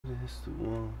just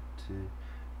wanted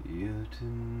you to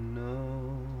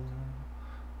know.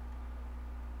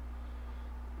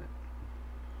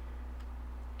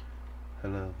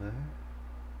 Hello there.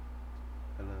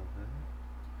 Hello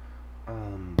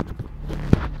there.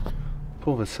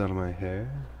 Pull this out of my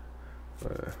hair.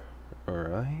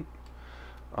 Alright.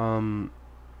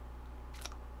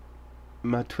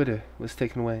 My Twitter was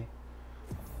taken away.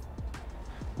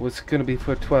 Was gonna be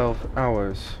for 12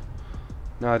 hours.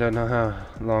 Now I don't know how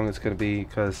long it's gonna be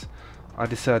because I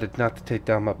decided not to take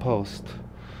down my post.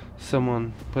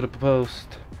 Someone put up a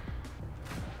post.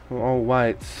 All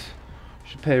whites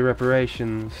should pay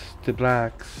reparations to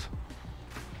blacks.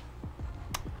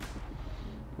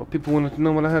 Well, people wanted to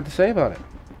know what I had to say about it.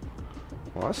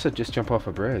 Well, I said just jump off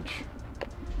a bridge.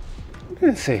 I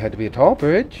didn't say it had to be a tall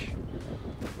bridge.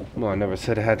 Well, I never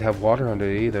said it had to have water under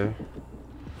it either.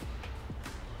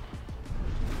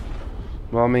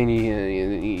 Well, I mean,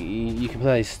 you can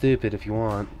play stupid if you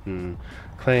want and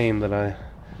claim that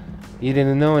you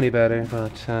didn't know any better,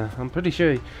 but I'm pretty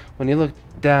sure when you look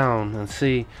down and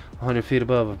see 100 feet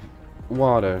above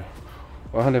water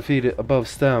or 100 feet above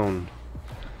stone,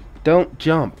 don't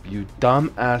jump, you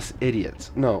dumb-ass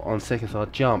idiots. No, on second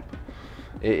thought, jump.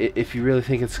 If you really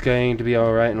think it's going to be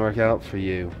alright and work out for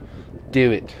you,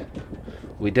 do it.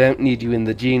 We don't need you in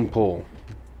the gene pool.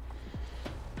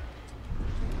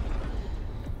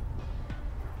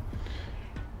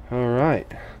 Alright.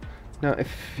 Now,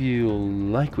 if you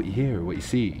like what you hear, what you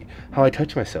see, how I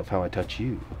touch myself, how I touch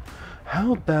you,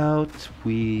 how about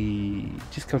we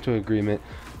just come to an agreement?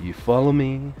 You follow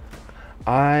me,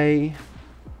 I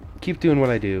keep doing what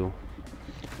I do,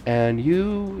 and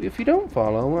you, if you don't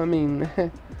follow, I mean,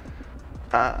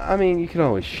 I mean, you can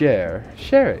always share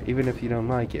it, even if you don't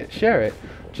like it. Share it,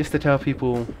 just to tell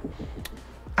people,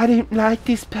 I didn't like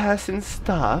this person's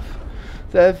stuff.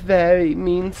 They're very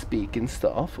mean-speaking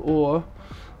stuff, or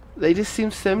they just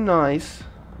seem so nice.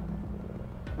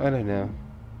 I don't know.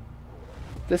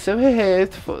 They're so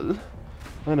hateful.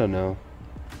 I don't know.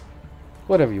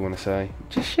 Whatever you want to say,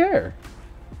 just share.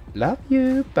 Love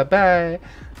you. Bye-bye.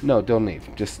 No, don't leave.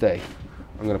 Just stay.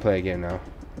 I'm gonna play again now.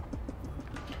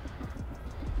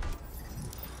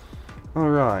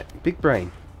 Alright. Big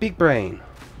brain. Big brain.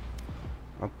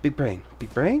 Oh, big brain.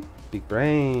 Big brain? Big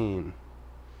brain.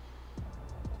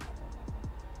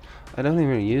 I don't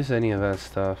even use any of that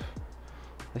stuff.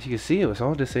 As you can see, it was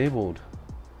all disabled.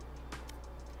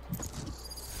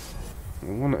 I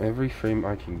want every frame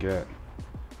I can get.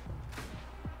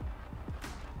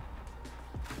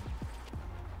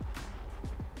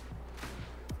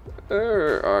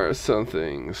 There are some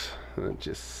things that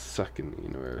just suck in the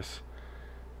universe.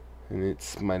 And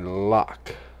it's my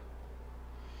luck.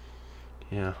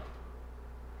 Yeah.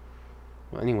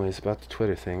 Well, anyways, about the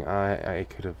Twitter thing, I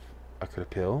could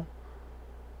appeal.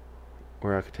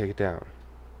 Or I could take it down.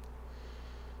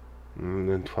 And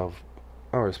then 12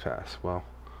 hours pass. Well,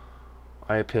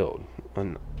 I appealed.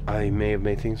 And I may have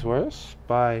made things worse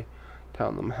by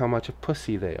telling them how much a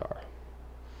pussy they are.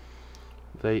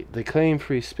 They claim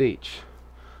free speech.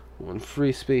 When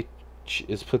free speech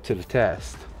is put to the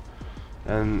test.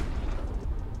 And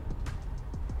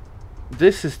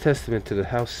this is testament to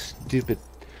how stupid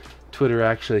Twitter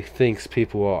actually thinks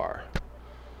people are.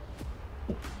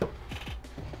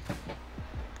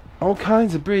 All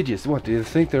kinds of bridges. What, do you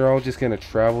think they're all just going to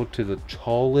travel to the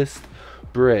tallest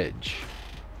bridge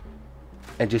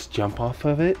and just jump off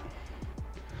of it?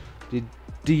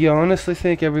 Do you honestly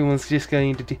think everyone's just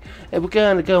going to hey, we're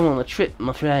going to go on a trip,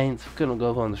 my friends. We're going to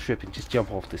go on the trip and just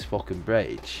jump off this fucking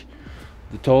bridge.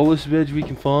 The tallest bridge we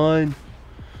can find?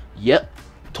 Yep,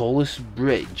 tallest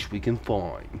bridge we can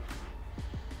find.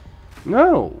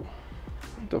 No.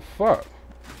 What the fuck?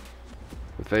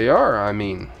 If they are, I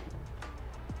mean,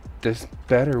 there's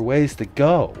better ways to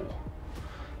go.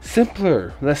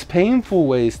 Simpler, less painful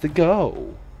ways to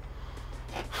go.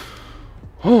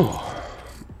 Oh.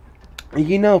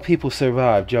 You know people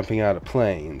survive jumping out of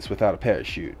planes without a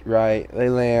parachute, right? They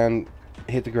land,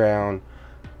 hit the ground,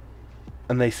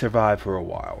 and they survive for a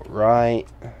while, right?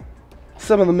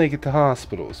 Some of them make it to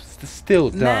hospitals, still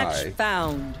die. Match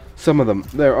found. Some of them,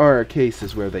 there are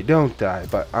cases where they don't die,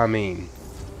 but I mean,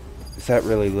 is that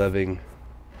really living?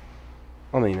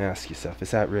 I mean, ask yourself,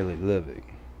 is that really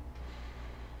living?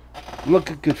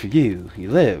 Look, good for you, you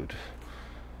lived.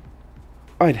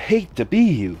 I'd hate to be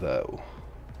you, though.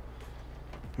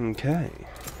 Okay.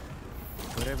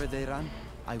 Wherever they run,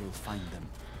 I will find them.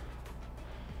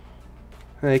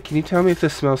 Hey, can you tell me if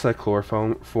this smells like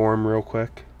chloroform real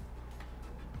quick?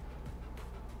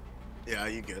 Yeah,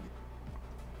 you good.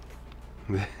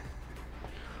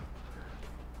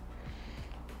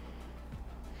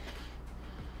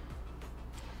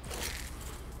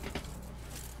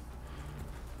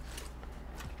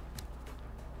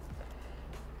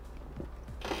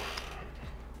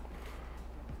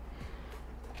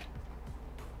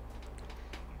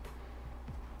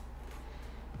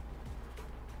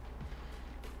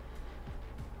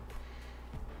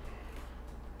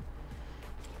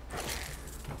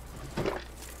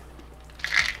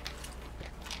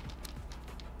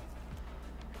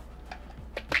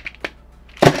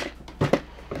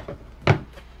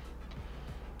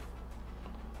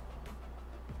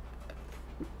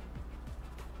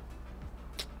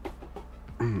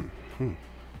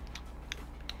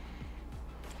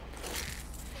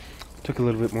 Took a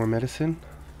little bit more medicine.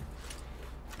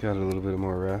 Got a little bit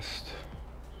more rest.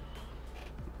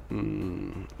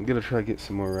 I'm gonna try to get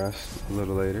some more rest a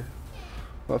little later.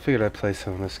 Well, I figured I'd play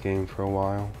some of this game for a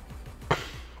while.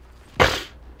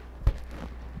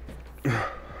 I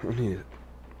need it.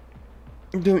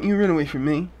 Don't you run away from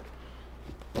me.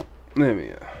 There we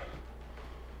go.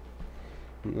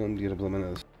 I'm gonna blow my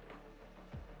nose.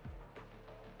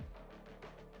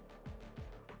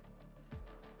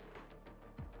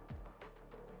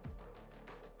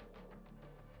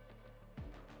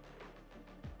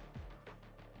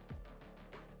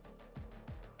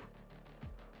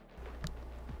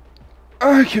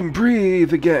 I can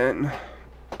breathe again.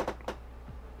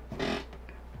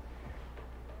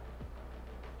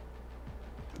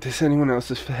 Does anyone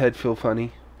else's head feel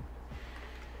funny?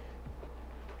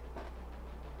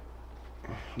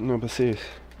 No, but serious.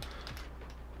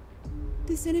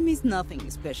 This enemy is nothing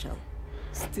special.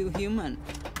 Still human.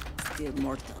 Still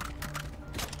mortal.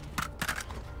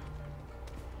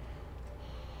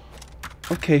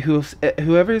 Okay,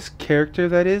 whoever's character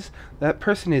that is, that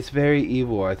person is very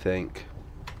evil, I think.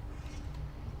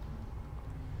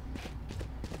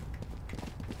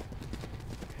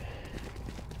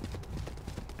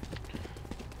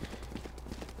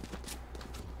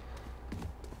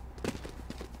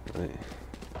 Wait.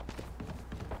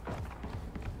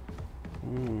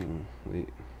 Wait.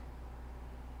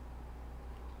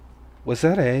 Was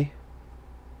that A?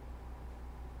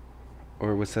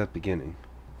 Or was that beginning?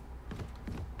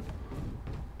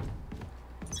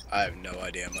 I have no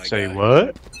idea, my Say guy.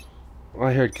 what? Well,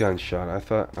 I heard gunshot. I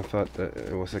thought that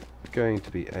it was going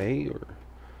to be A, or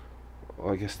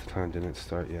well, I guess the time didn't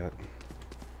start yet.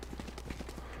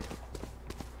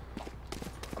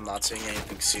 I'm not seeing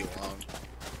anything C long.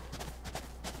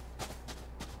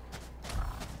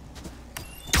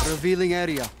 Revealing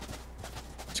area.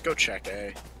 Let's go check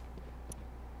A.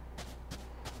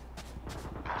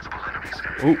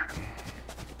 Oh,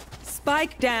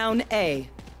 Spike down A.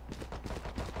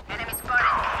 Enemy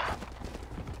spotted.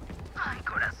 Ay,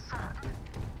 corazón.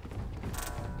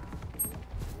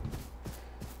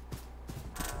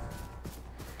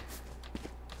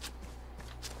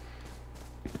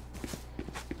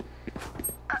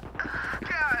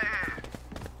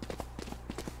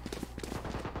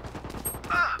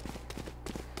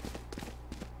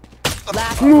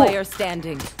 Last player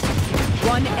standing.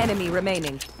 One enemy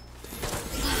remaining.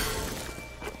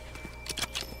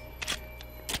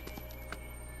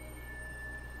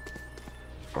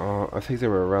 I think they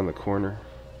were around the corner.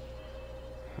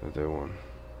 Other one.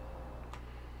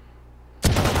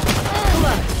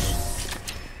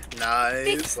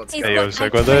 Nice. Let's Hey, go. yo,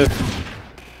 sick with it?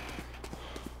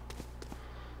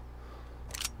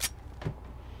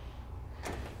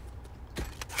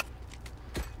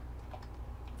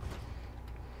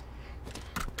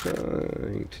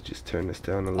 Trying to just turn this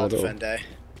down a I'll little. defend A.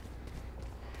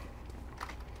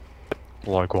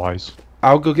 Likewise.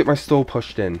 I'll go get my stole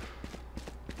pushed in.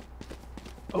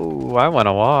 Oh, I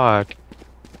wanna walk.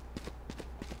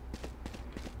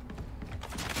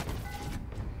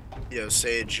 Yo,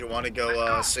 Sage, you want to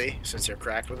go C since you're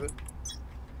cracked with it?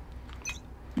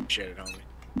 Shit it, homie.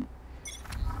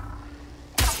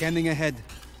 Scanning ahead.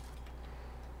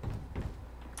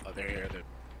 Oh, they're here. They're...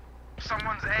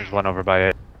 Someone's There's A. one over by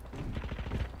it.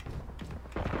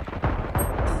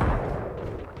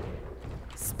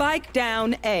 Spike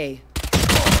down A.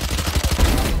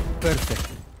 Perfect.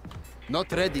 Not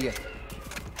ready yet.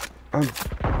 I'm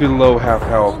below half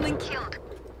health. Woman killed.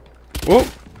 Whoa!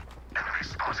 Enemy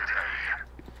spotted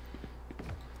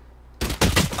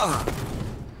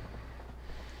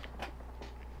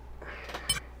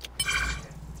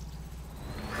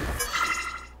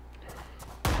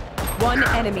One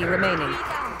enemy remaining.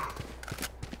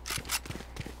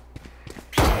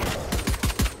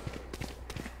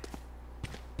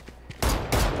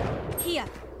 Here.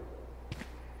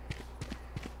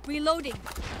 Reloading.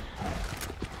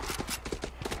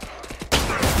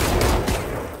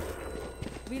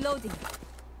 Reloading.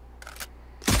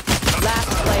 Last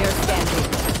player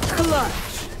standing.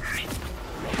 Clutch.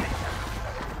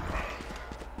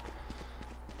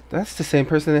 That's the same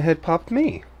person that had popped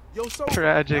me. Yo, so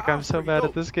Tragic, that I'm so outfit, bad yo,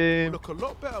 at this game. Look a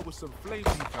lot better with some flame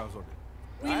decals on it.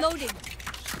 Reloading.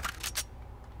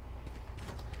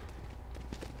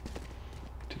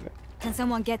 Can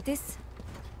someone get this?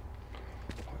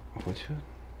 What should?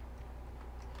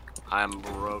 I'm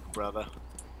broke, brother.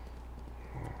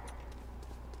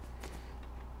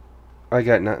 I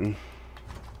got nothing.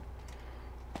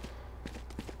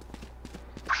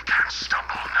 We can't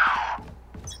stumble now.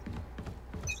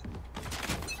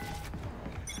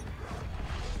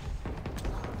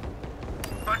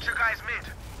 Bunch of guys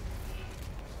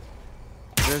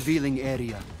Revealing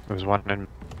area. There's one in.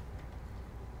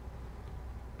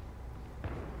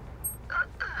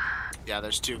 Yeah,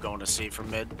 there's two going to C from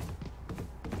mid.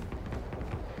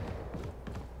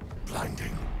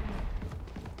 Blinding.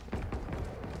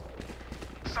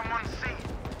 Someone see.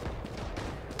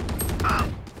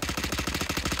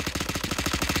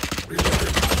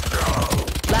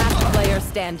 Last player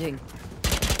standing.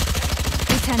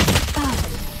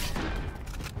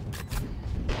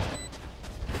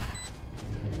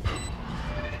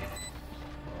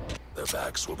 Their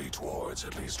backs will be towards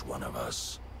at least one of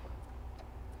us.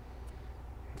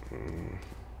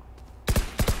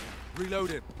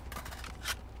 Reloaded.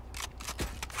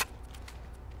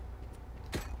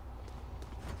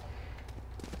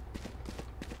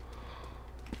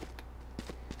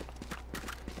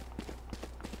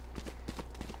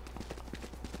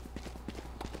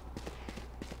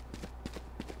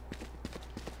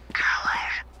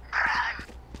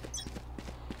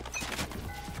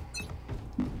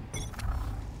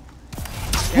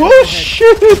 Whoa,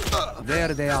 shit!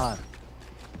 There they are.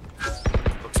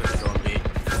 Looks like they're going B.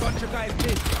 Bunch of guys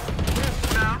mid.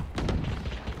 Now,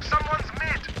 someone's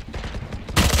mid.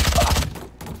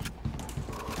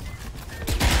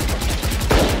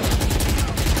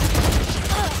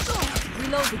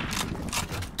 Reloading.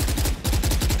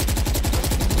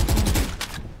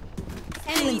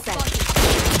 Enemy spotted.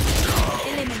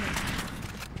 Eliminate.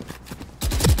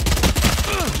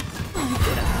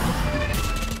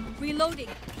 Reloading.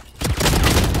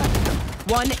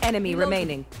 One enemy Reloading.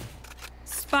 remaining.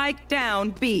 Spike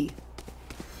down B.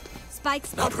 Spike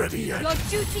Not spotted. ready yet. Your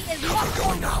duty is not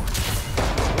Going out.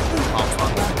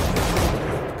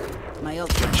 My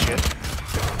ult. Shit.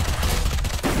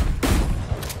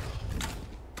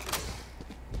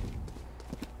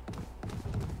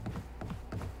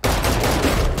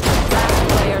 Last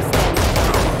player standing.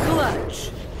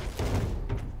 Clutch.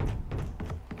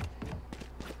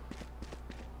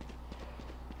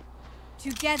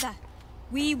 Together,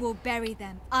 we will bury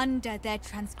them under their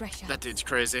transgression. That dude's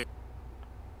crazy.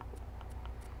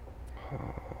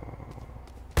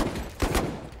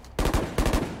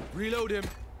 Reload him.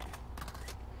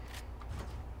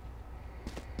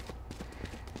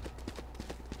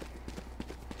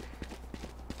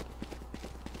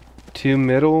 Two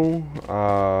middle.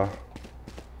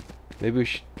 Maybe we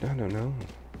should. I don't know.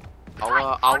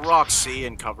 I'll rock C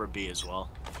and cover B as well.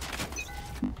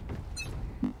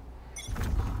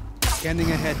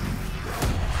 Scanning ahead.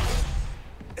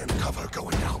 And cover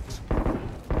going out.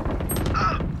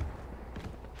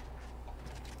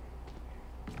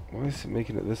 Why is it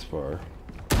making it this far?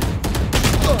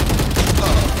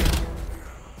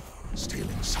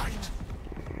 Stealing sight.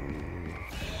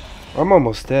 I'm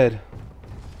almost dead.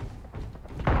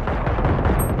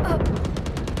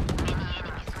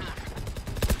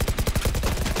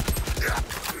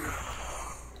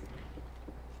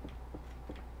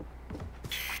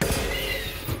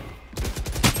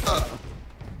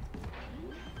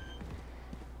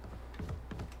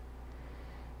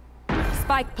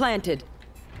 Spike planted.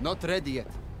 Not ready yet.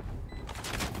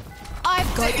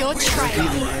 I've got your trail.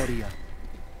 Revealing area.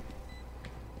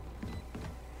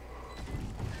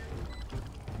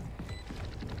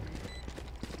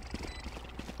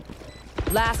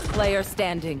 Last player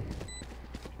standing.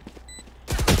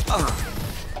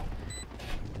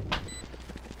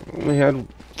 Only had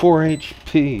 4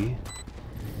 HP.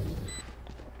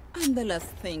 I'm the last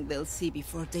thing they'll see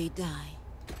before they die.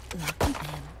 Lucky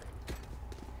them.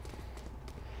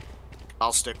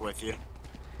 I'll stick with you.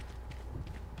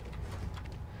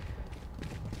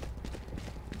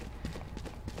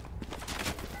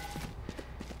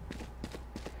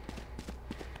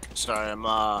 Sorry, I'm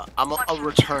a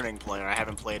returning player. I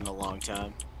haven't played in a long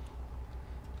time.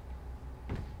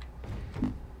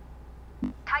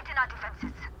 Tighten our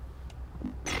defenses.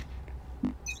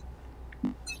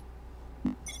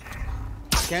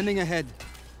 Scanning ahead.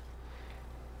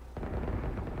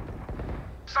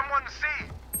 Someone see.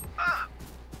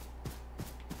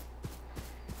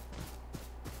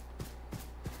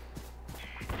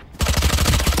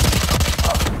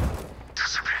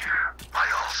 Disappear. My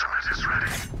ultimate is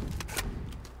ready.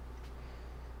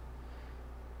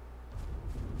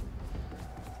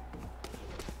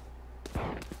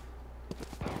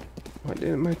 Why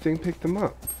didn't my thing pick them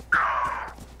up?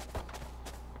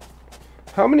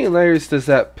 How many layers does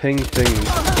that ping thing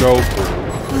go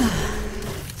through?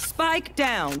 Spike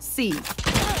down C.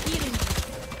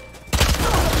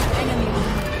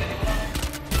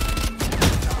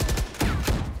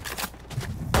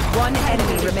 One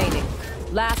enemy remaining.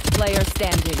 Last player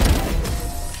standing.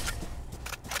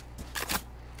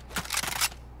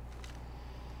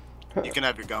 You can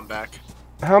have your gun back.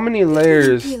 How many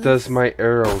layers does my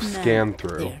arrow scan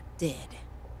through They're dead.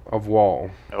 of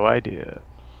wall? No idea.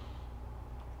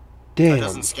 It Damn.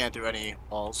 doesn't scan through any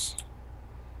walls.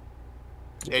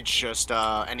 It's just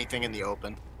anything in the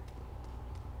open.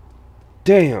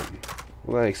 Damn.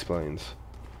 Well, that explains.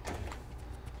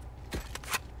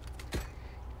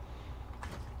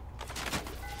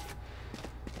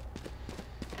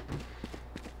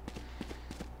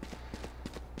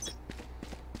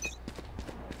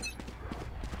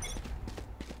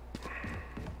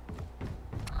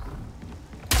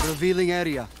 Revealing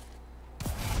area.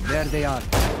 There they are.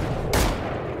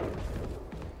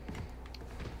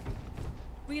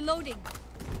 Reloading.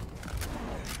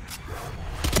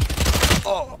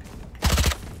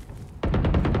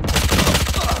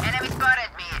 Enemy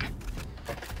spotted me.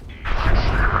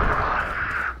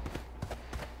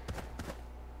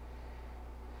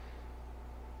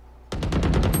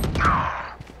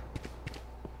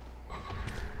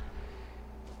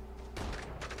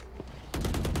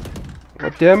 I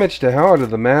damaged the hell out of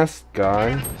the mask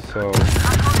guy, so...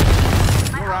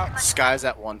 Sky's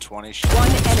at 120. One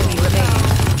enemy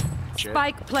remaining. Shit.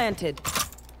 Spike planted.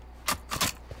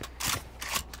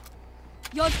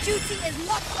 Your duty is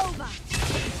not over.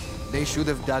 They should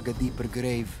have dug a deeper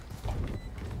grave.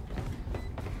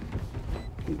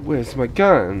 Where's my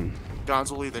gun?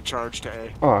 Guns will lead the charge to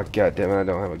A. Oh, goddammit, I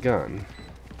don't have a gun.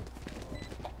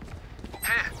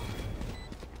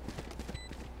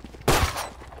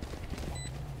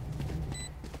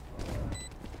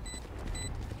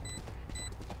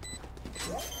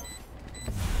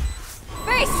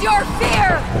 Face your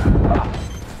fear!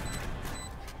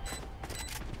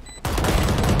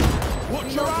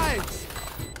 Watch your eyes!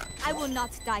 I will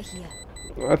not die here.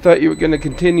 I thought you were gonna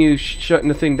continue shutting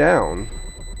the thing down.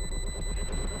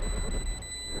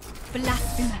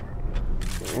 Blasphemer.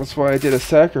 That's why I did a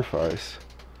sacrifice.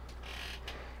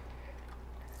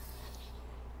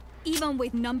 Even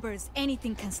with numbers,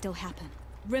 anything can still happen.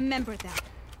 Remember that.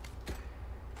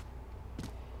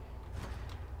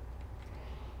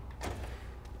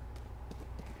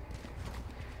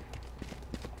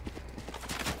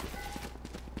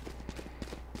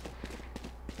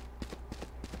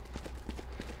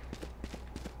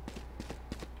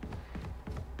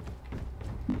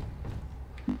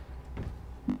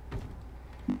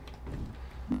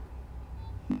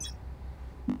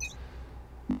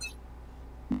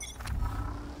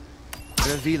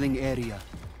 Revealing area.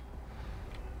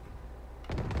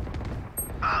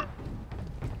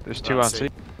 There's two on C.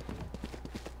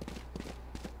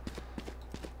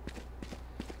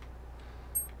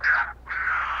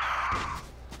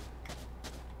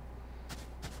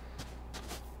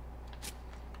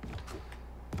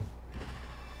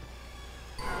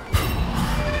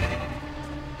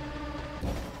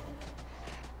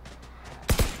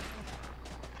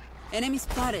 Enemy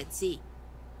spotted, see.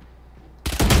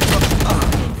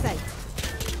 Inside.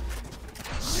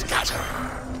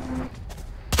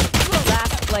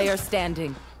 Last player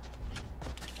standing.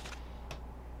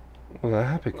 Well, that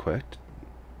happened quick.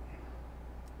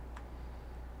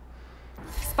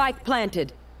 Spike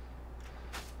planted.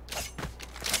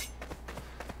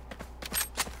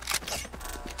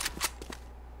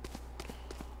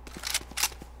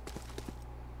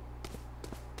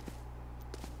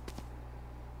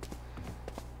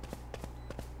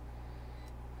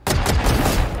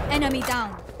 Enemy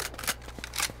down.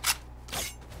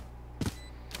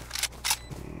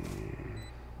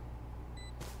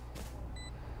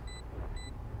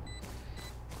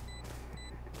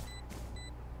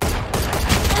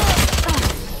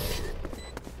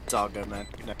 It's all good, man.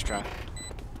 Next try.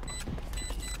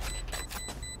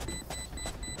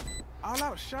 I'll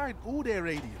outshine all their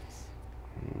radiance.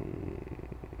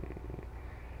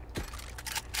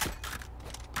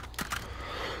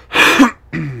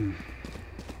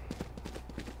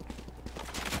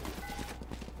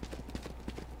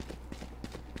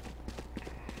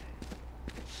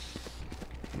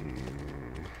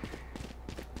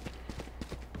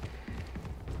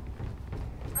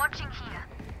 Watching here.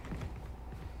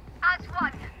 As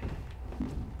one.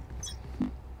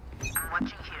 I'm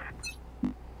watching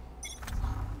here.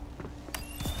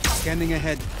 Scanning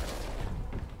ahead.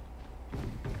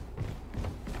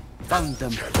 Found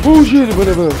them. Oh shit,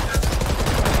 whatever.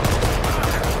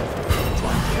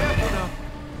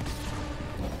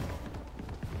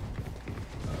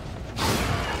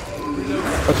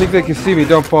 I think they can see me,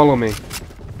 don't follow me.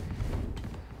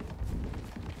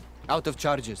 Out of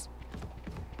charges.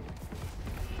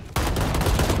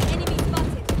 Enemy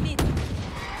spotted. Mid.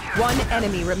 One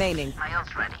enemy remaining. My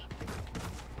ult's ready.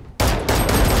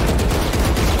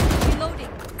 Reloading.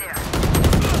 There.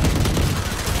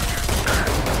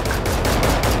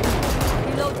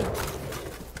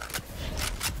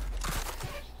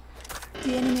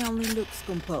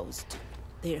 composed.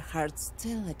 Their hearts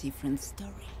tell a different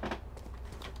story.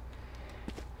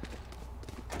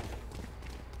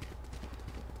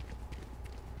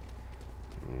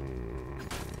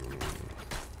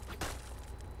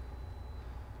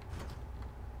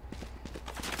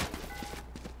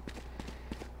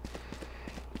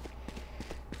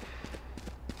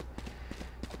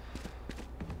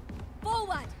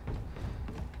 Forward!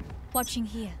 Watching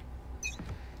here.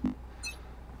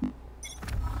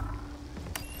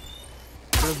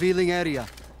 Revealing area.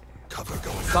 Cover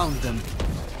going out. Found them.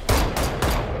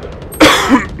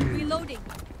 Reloading.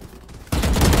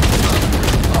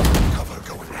 Cover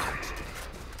going out.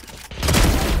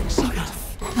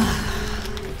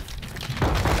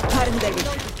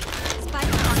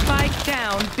 Spike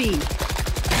down B.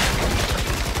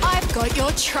 I've got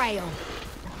your trail.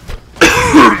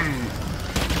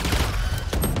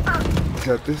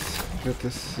 Got this. Got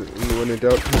this. When in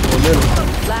doubt, put one middle.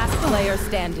 Last player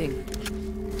standing.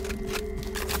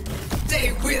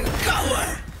 They will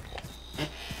cower!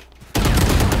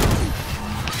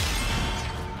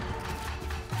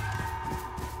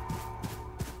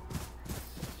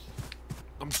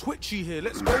 I'm twitchy here.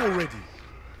 Let's go already.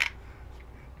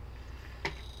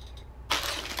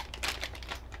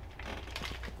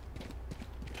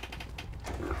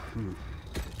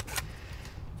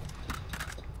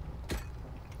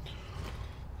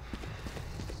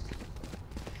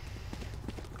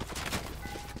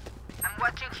 I'm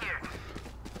watching here.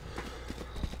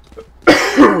 We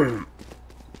win,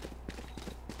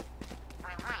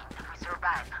 we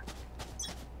survive.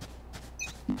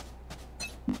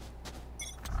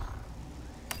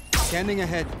 Scanning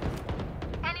ahead.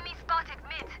 Enemy spotted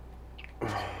mid.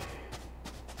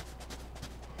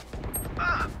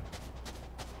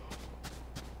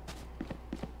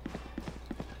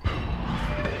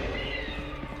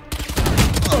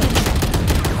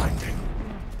 Blinding.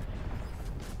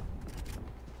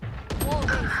 Wall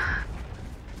raised.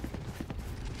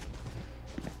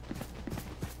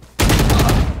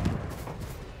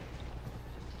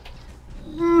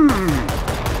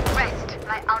 Rest.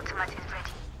 My ultimate is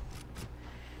ready.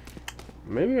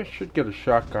 Maybe I should get a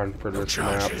shotgun for No this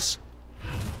map. charges.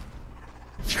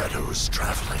 Shadows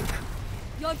traveling.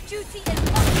 Your duty is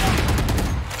over.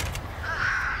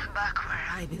 Back where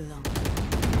I belong.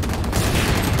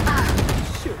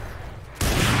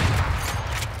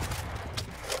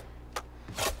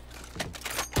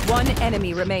 One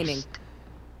enemy remaining.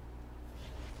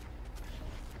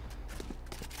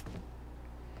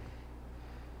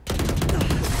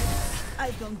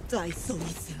 I don't die so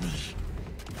easily.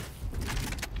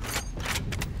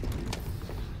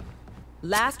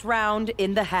 Last round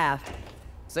in the half.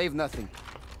 Save nothing.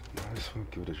 I just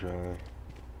want to give it a try.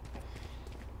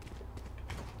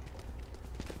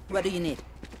 What do you need?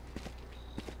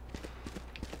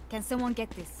 Can someone get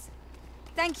this?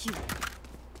 Thank you.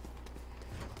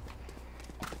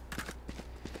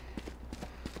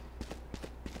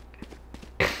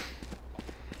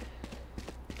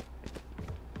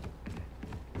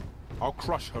 I'll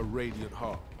crush her radiant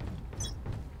heart.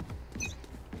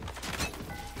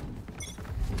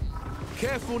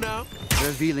 Careful now.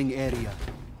 Revealing area.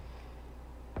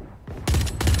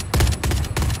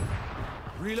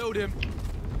 Reload him.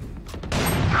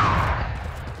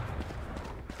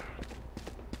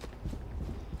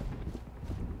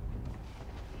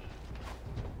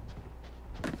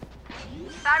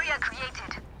 Barrier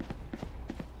created.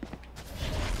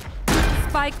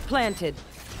 Spike planted.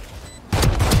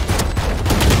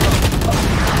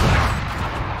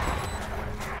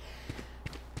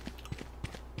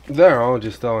 They're all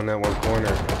just all in that one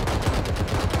corner.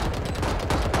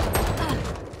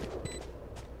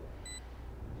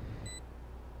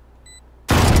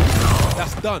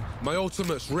 That's done. My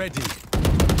ultimate's ready.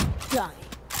 Die.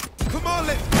 Come on,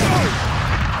 let's go!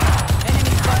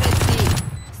 Enemy spotted C.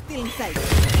 Still inside.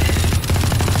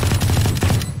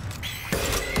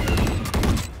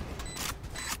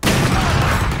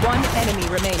 One enemy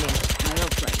remaining. My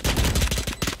ult right.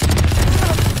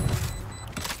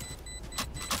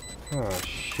 Oh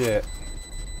shit.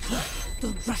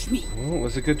 Don't rush me. Well, it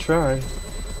was a good try.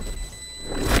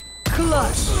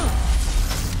 Clutch.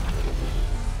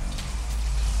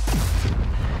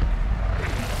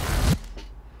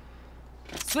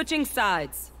 Switching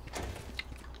sides.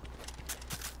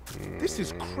 This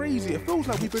is crazy. It feels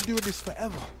like we've been doing this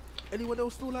forever. Anyone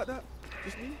else feel like that?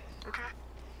 Just me? Okay.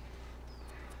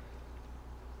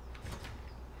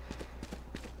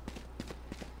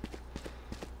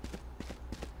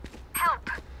 Help.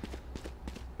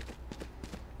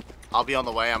 I'll be on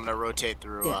the way. I'm gonna rotate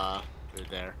through through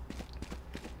there.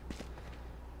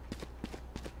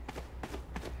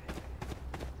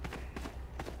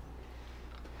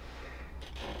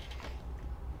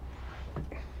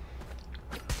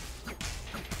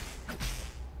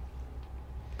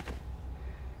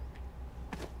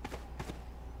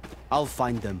 I'll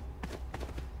find them.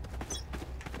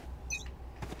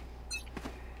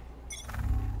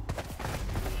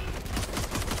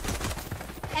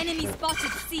 Enemy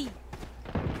spotted C.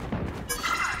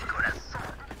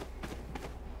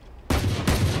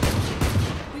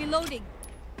 Reloading.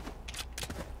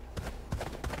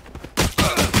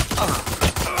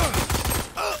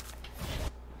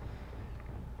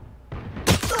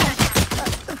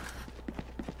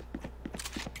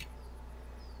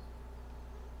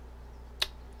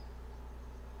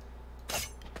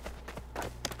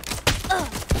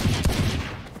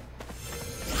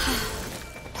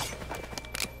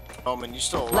 Omen, you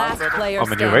still alive, Last brother? player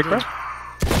Omen, you awake, bro? standing.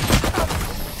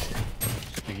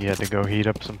 Think you had to go heat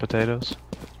up some potatoes?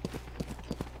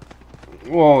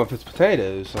 Well, if it's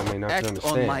potatoes, I mean, I can Act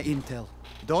understand. on my intel.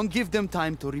 Don't give them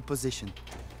time to reposition.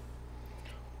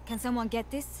 Can someone get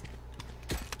this?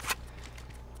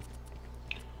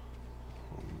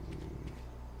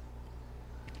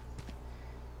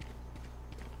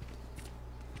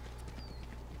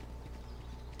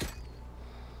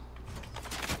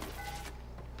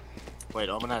 Wait,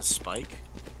 Omen has Spike?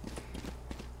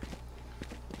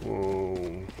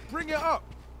 Whoa. Bring it up.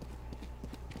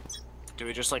 Do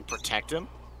we just like protect him?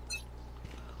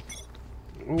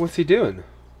 Well, what's he doing?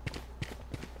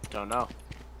 Don't know.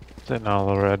 Sitting on a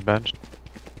little red bench.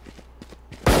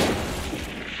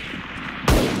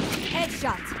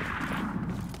 Headshot.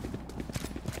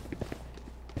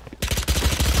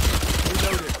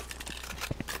 Reload it.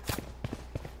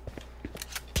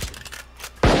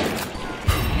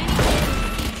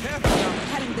 Careful now.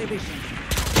 Cutting their vision.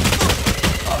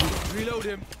 Reload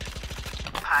him.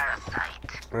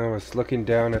 I was looking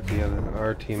down at the other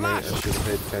our teammate. I should have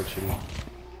paid attention.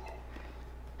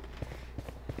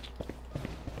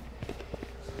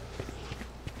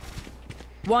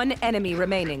 One enemy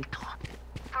remaining.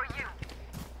 For you.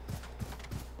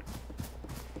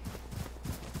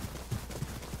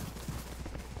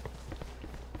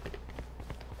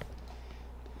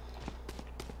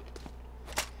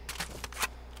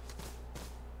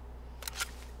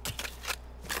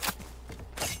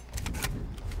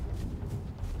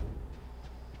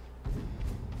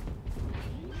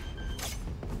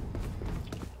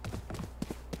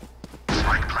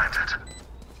 Spike planted.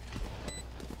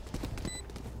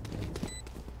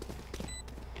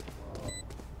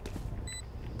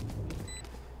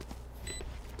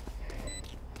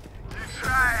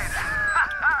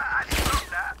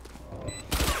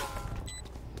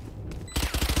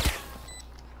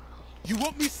 You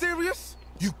want me serious?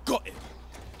 You got it.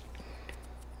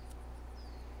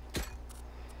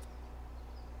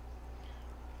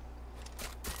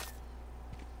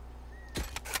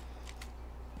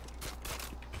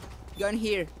 Gun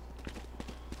here.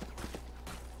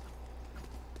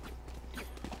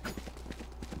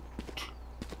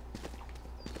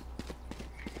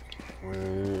 Where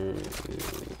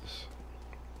is...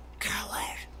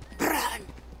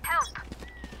 Help.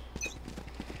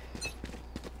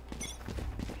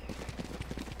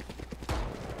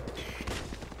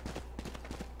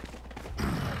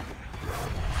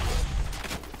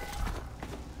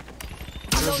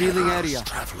 Revealing area.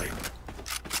 Traveling.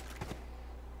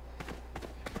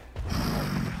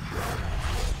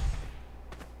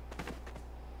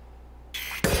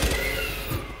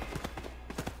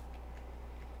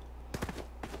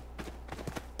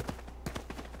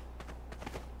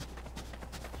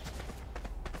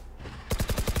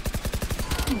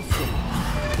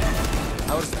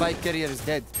 Our spike carrier is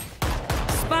dead.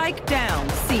 Spike down.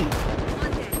 C.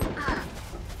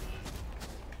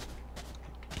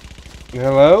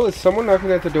 Hello? Is someone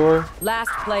knocking at the door?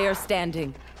 Last player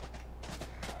standing.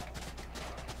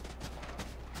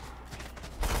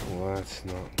 Well, that's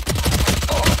not...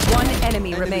 One enemy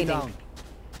Enemy remaining. down.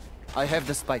 I have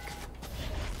the spike.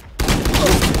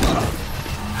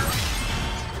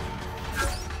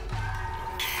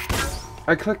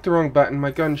 I clicked the wrong button.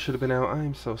 My gun should have been out. I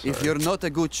am so sorry. If you're not a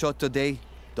good shot today,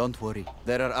 don't worry.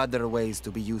 There are other ways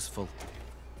to be useful.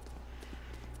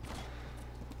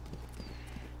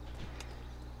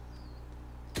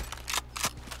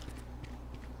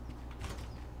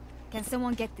 Can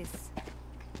someone get this?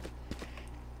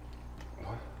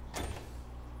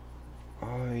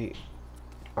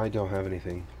 I don't have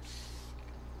anything.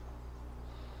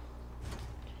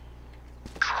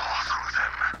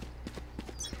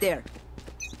 There.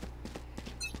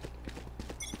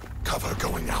 Cover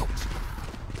going out.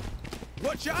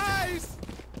 Watch your eyes.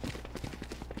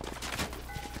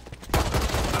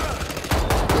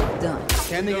 Done.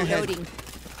 Scanning ahead. Reloading.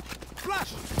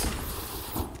 Flash.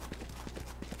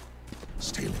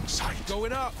 Stealing sight.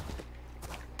 Going up.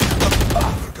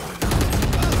 Cover going out.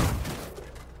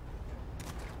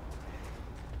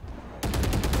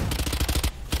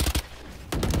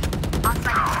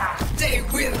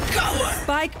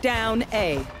 Spike down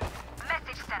A.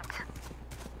 Message sent.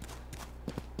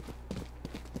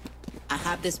 I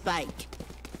have the spike.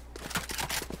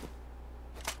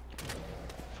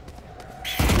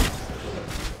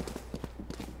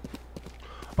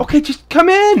 Okay, just come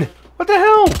in! What the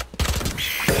hell?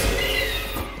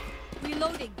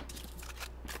 Reloading.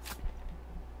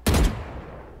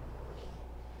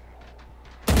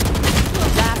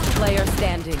 Last player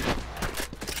standing.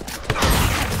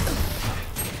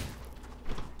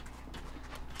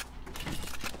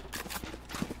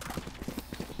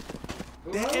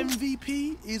 The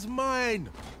MVP is mine.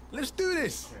 Let's do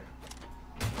this.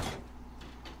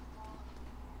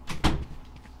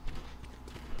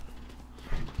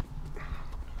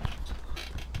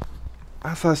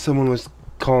 I thought someone was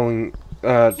calling,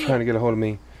 trying to get a hold of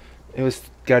me. It was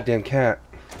goddamn cat.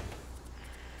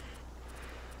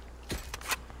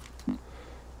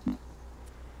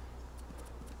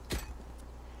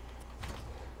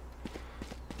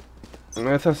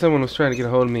 I thought someone was trying to get a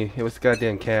hold of me. It was the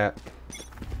goddamn cat.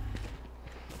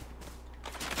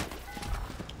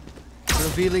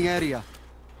 Revealing area.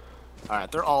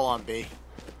 Alright, they're all on B.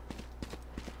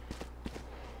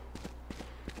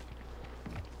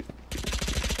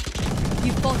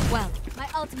 You fought well. My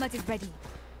ultimate is ready.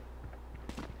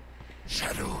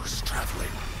 Shadows traveling.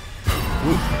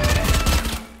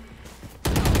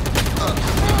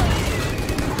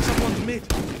 Someone's mid.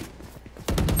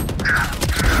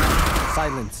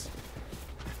 Silence.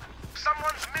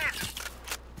 Someone's mid.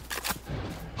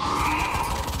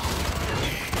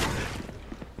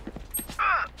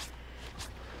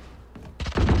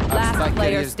 Last spike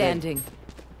player carrier's dead. standing.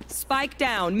 Spike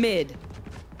down mid.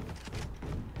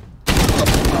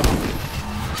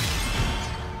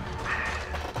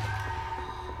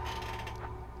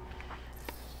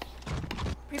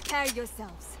 Prepare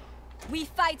yourselves. We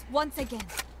fight once again.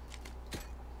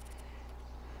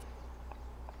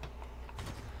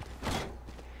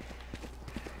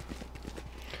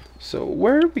 So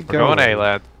where are we We're going A,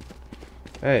 lad.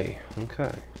 Hey,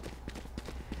 okay.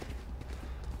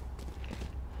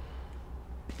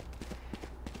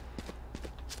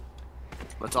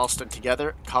 Let's all stick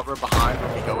together, cover behind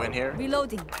when we go in here.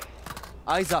 Reloading.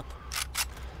 Eyes up.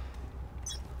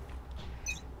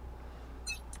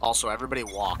 Also, everybody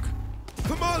walk.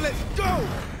 Come on, let's go.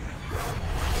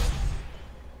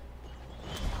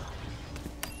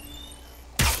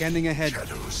 Scanning ahead.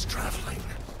 Shadows traveling.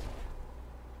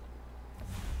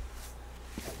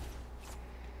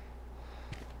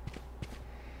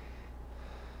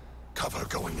 Cover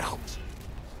going out.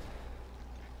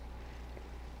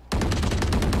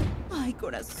 Ay,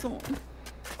 corazón.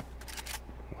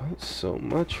 Well, so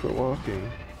much for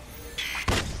walking.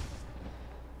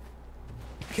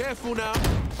 Careful now.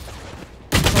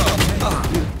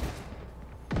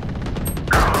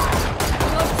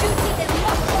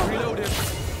 Reload him.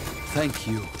 Thank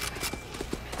you.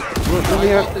 Let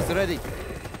me Ult have, is ready.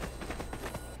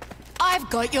 I've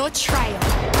got your trail.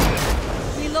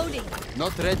 Reloading.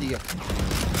 Not ready yet.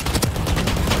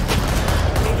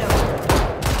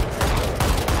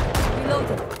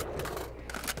 Reloading.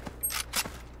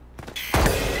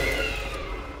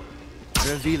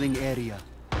 Revealing area.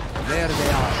 There they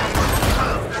are.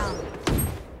 Down.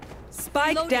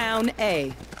 Spike Reloading. down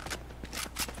A.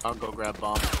 I'll go grab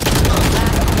bomb.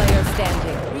 Last player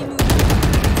standing. Remove.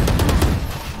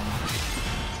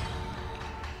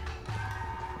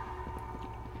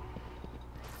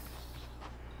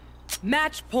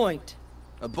 Match point.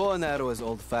 A bow and arrow is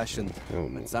old-fashioned, Oh,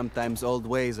 but sometimes old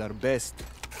ways are best.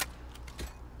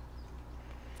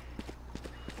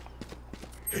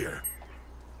 Here.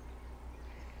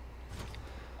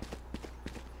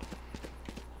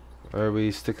 are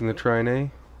we sticking the try A?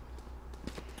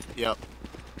 Yep.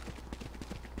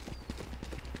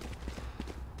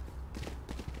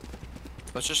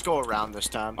 Let's just go around this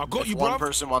time. I got If you, one bruv.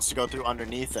 person wants to go through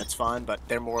underneath, that's fine, but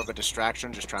they're more of a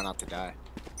distraction. Just try not to die.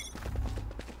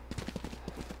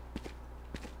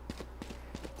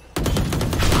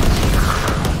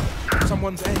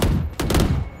 Someone's A.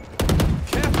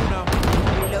 Careful now.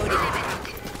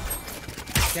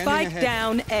 Scanning Spike ahead.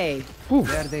 down A.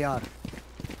 There they are.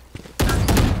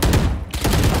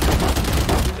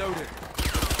 Reloaded.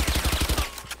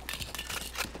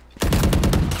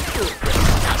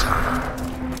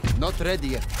 Not ready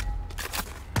yet.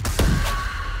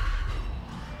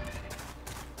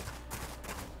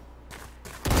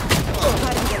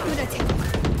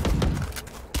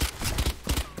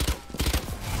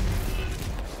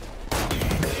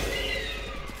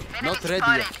 Not ready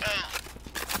yet.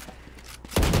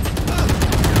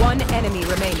 One enemy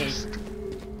remaining.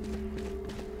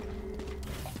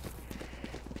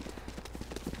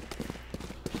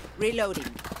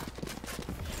 Reloading.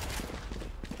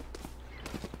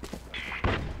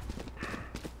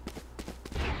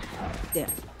 There.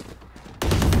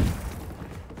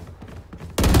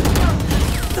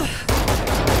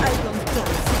 I don't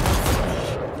dance.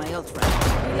 My ultra.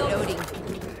 Reloading.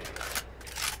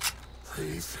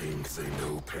 They think they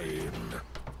know pain.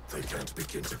 They can't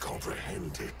begin to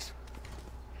comprehend it.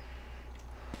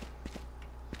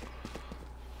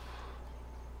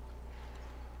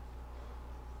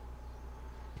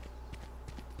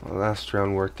 The last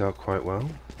round worked out quite well.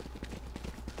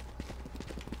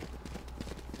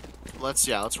 Let's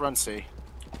run C.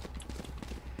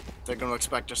 They're gonna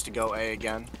expect us to go A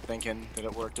again, thinking that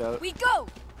it worked out. We go!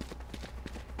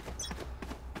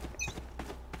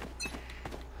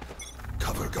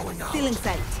 Cover going out. Still in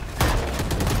sight.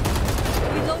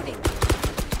 Reloading.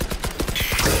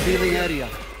 Stealing area.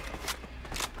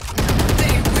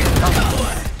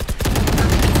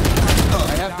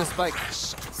 I have the spike.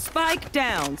 Spike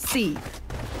down, C.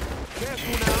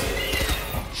 Careful now.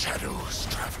 Shadows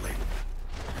traveling.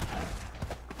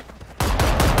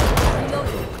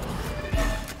 Reloading.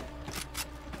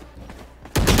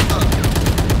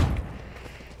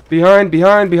 Behind!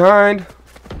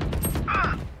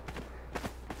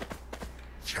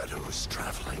 Shadows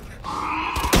traveling.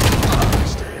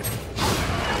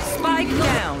 Spike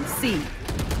down, C.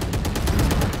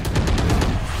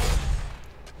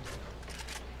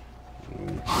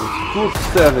 Good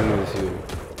 7 is here.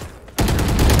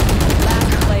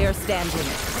 Last player standing.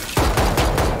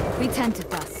 We tend to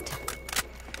dust.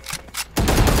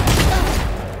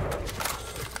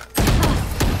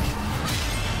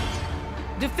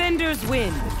 Defenders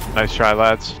win. Nice try,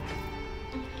 lads.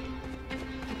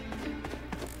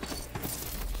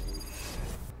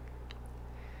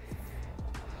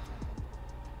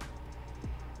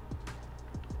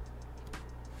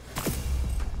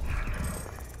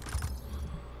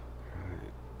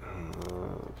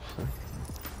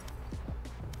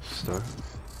 Start.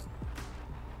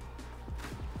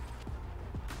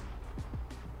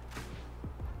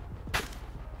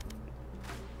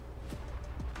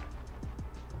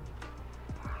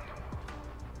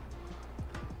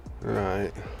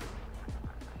 Right.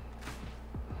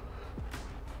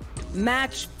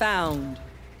 Match found.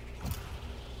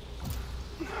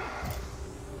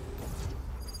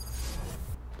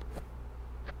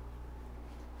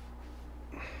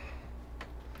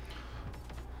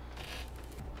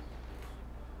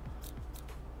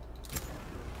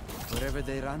 Wherever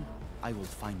they run, I will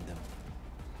find them.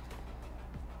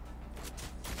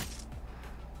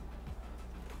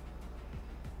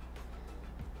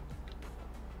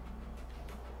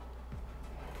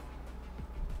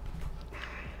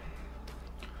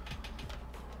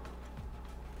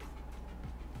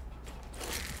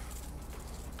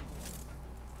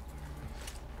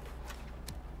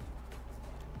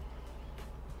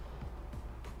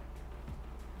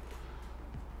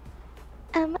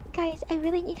 Guys, I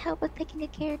really need help with picking a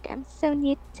character. I'm so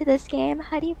new to this game.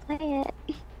 How do you play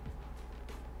it?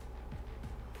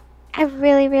 I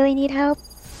really need help.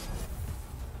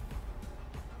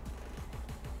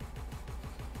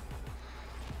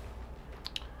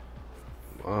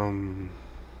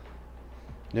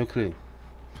 No clue.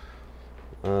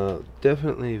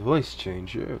 Definitely voice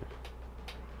changer.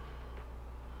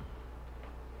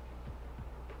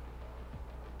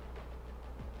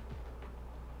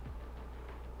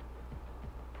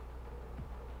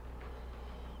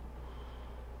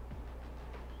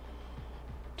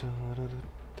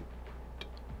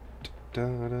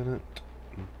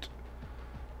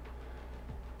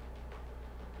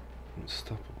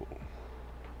 Unstoppable.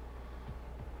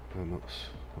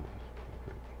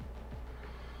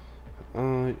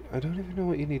 I don't even know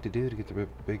what you need to do to get the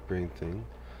big brain thing.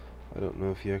 I don't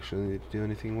know if you actually need to do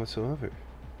anything whatsoever.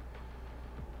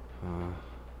 Oh.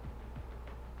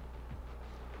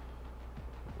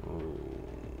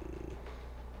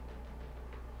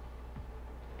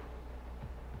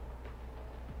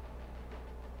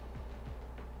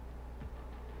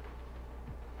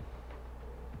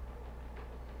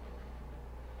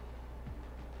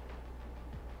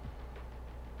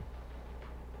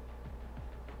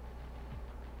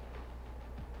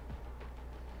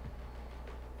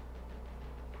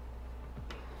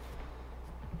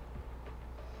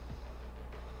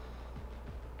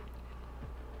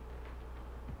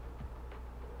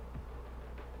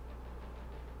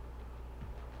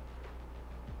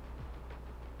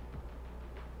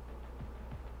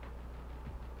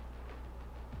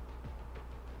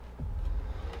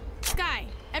 Sky,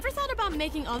 ever thought about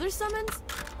making other summons?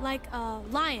 Like,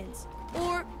 lions.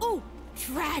 Or, oh,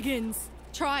 dragons.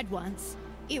 Tried once.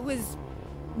 It was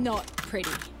not pretty.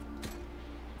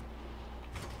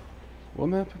 What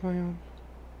map am I on?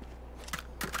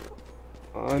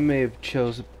 I may have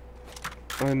chose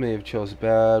a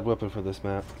bad weapon for this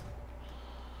map.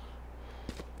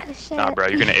 Oh shit. Nah, bro,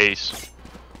 you're gonna ace.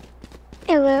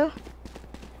 Hello.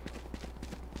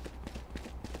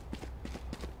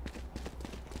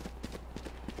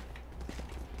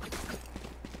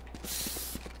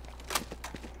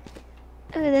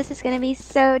 Ooh, this is gonna be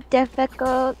so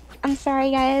difficult. I'm sorry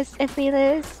guys if we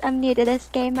lose. I'm new to this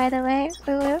game by the way.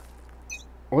 Ooh.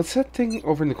 What's that thing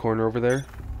over in the corner over there?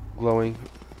 Glowing,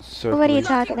 circling. What are you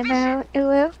talking about?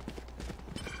 Ooh.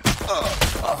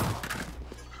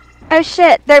 Oh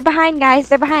shit, they're behind guys,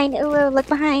 they're behind. Ooh, look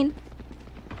behind.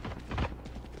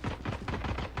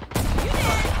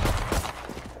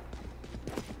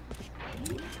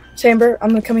 Chamber,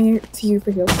 I'm coming to you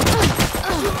for heals.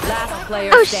 Last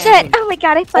player Oh standing. shit! Oh my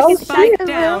god, I fucking Spike suck.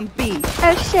 down B.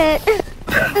 Oh shit.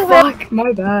 Fuck,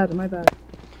 my bad, my bad.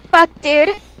 Fuck,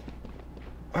 dude.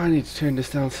 I need to turn this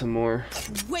down some more.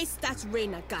 Waste that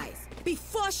Reyna, guys,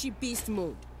 before she beast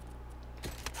mode.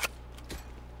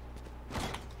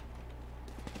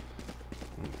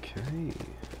 Okay.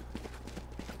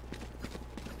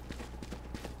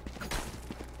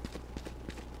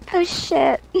 Oh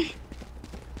shit.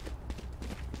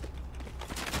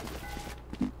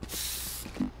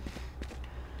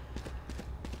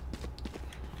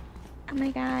 Oh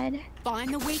my god.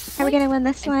 Find the weak Are we gonna win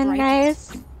this one,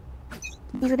 guys?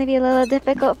 It's gonna be a little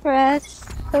difficult for us.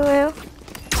 Ooh.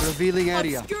 Revealing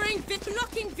area. Obscuring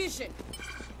blocking vision.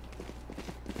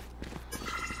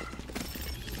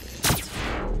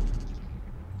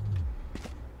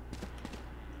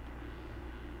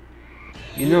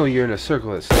 You know you're in a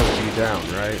circle that slows you down,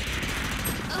 right?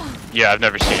 Yeah, I've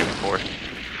never seen it before.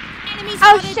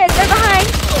 Oh shit, they're behind!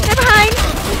 They're behind!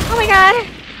 Oh my god!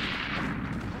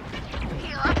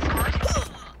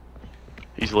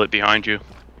 He's lit behind you.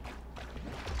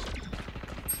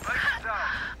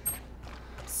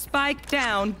 Spike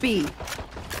down B.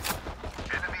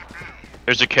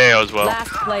 There's a KO as well.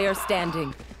 Last player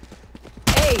standing.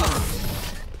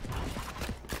 Ace.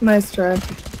 Nice try.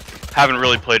 Haven't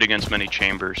really played against many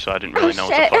chambers, so I didn't really know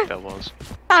what the fuck that was.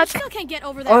 I still can't get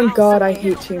over that. On house. God, I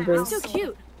hate chambers. It's so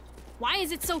cute. Why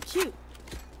is it so cute?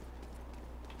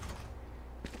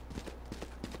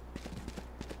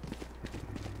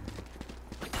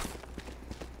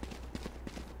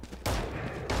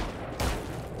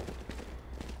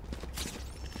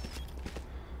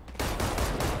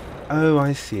 Oh,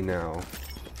 I see now.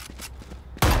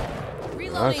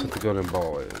 Reloading. That's what the golden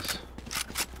ball is.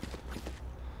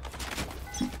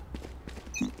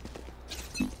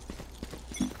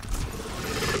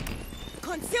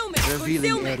 Concealment.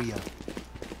 Revealing Concealment. area.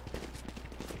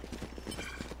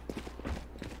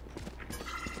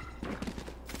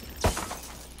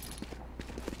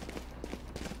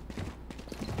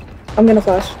 I'm gonna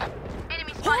flash.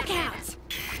 Hawk out.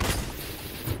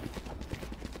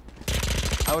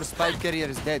 Our spike carrier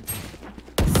is dead.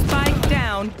 Spike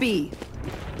down B.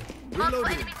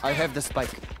 Reloading. I have the spike.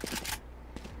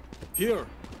 Here.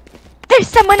 There's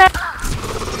someone up.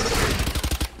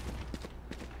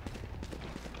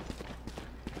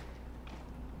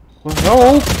 Well,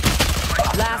 no!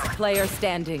 Last player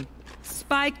standing.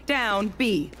 Spike down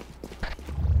B.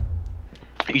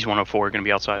 He's 104, gonna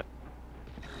be outside.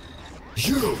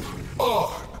 You are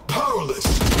powerless.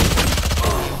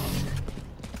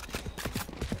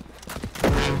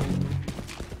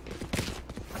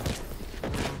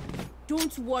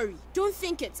 Don't worry. Don't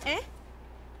think it, eh?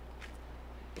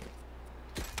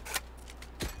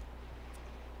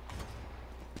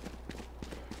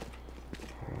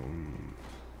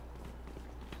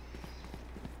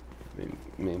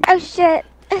 Maybe, Oh shit.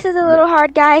 This is a little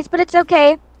hard, guys, but it's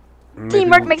okay.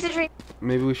 Teamwork makes a dream.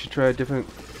 Maybe we should try a different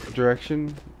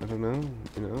direction. I don't know.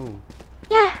 You know.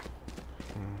 Yeah.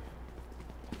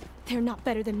 They're not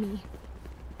better than me.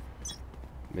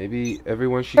 Maybe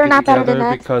everyone should They're get not better than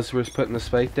together us. because we're putting the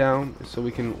spike down, so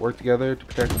we can work together to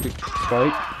protect the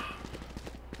spike.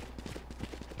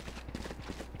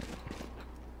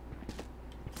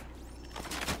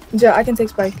 Yeah, I can take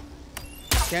spike.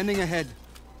 Scanning ahead.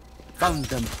 Found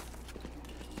them.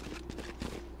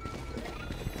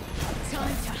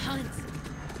 Time to hunt.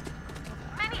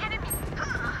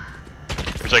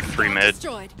 There's like 3 mid.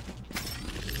 Destroyed.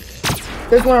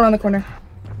 There's one around the corner.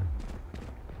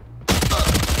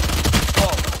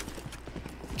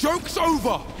 Joke's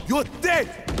over. You're dead.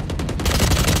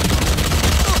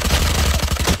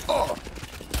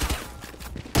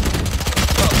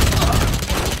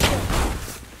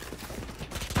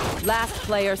 Last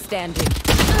player standing.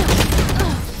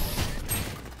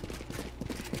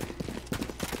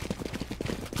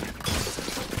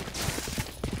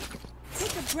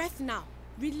 breath now.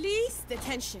 Release the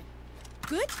tension.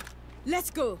 Good? Let's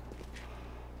go.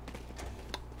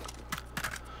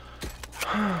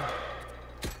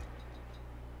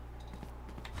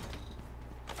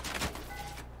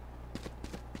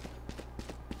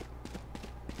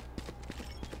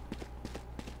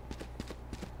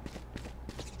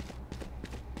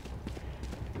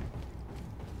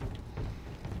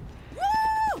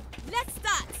 Woo! Let's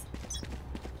start.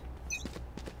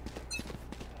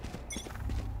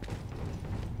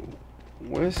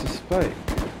 Where's the spike?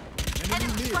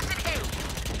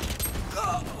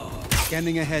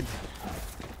 Scanning ahead.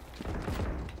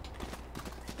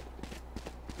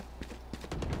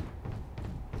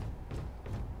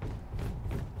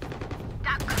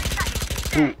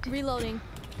 Reloading.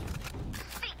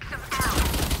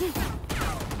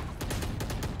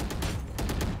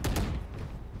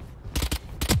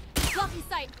 Blocking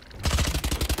sight.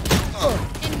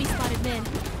 Enemy spotted mid.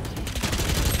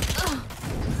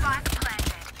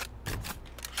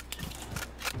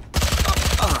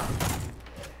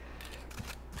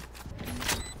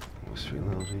 What's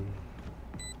reloading?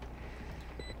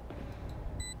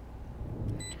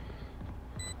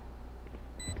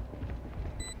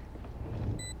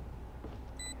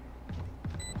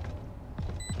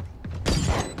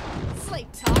 Sleep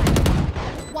time.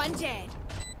 One dead.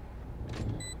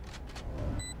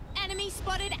 Enemy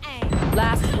spotted A.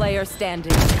 Last player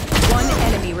standing. One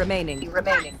enemy remaining.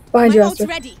 Behind My you, ult's Aster.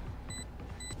 ready.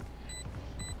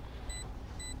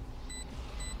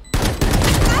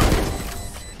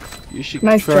 You should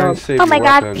Nice try and job. save Oh my your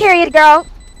god, weapon. period, girl.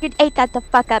 You ate that the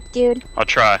fuck up, dude. I'll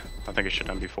try. I think it should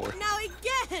have done before. Now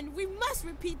again, we must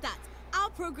repeat that. Our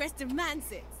progress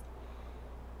demands it.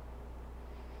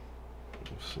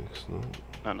 6, no.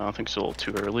 I don't know, I think it's a little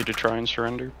too early to try and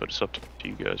surrender, but it's up to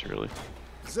you guys, really.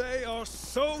 They are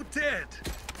so dead.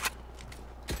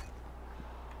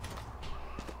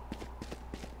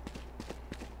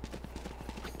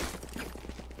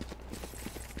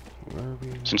 Where are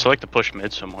we? Since I like to push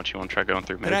mid so much, you want to try going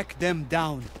through mid? Track them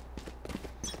down.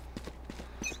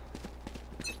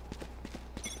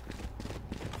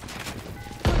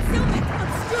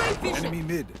 Enemy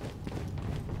mid.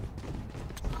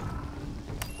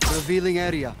 Revealing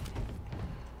area.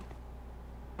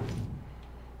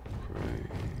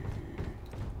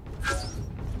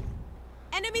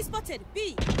 Enemy spotted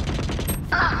B.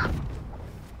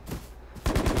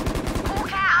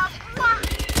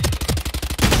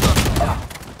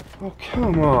 Oh,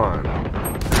 come on.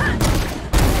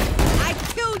 I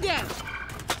killed them.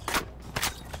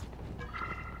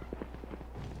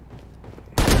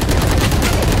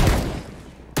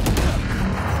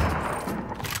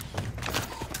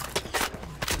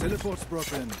 Teleport's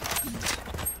broken.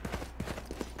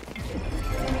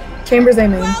 Chambers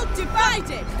aiming. Well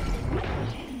divided.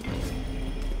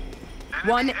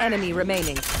 One enemy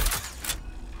remaining.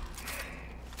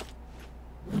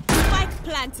 Spike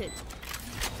planted.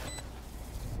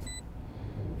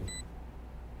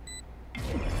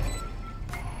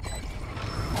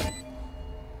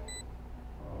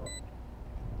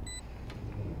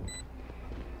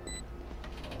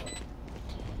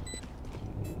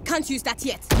 Can't use that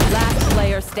yet. Last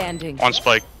player standing. On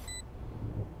spike.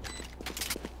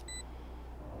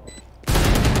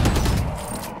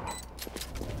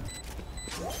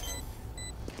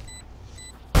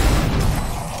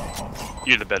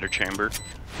 You're the better chamber.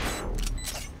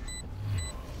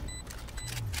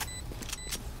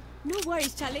 No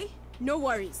worries, Charlie. No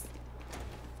worries.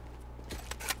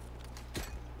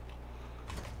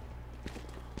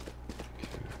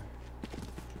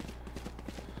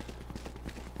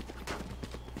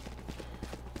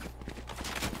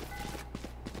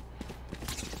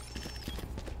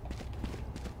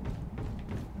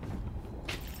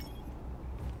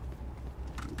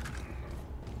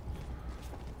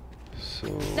 So,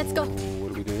 Let's go.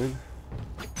 what are we doing?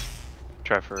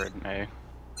 Try for an A.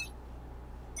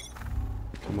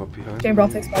 Come up behind Chamber, I'll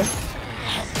me. take spike.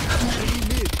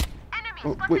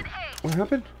 Oh, wait. What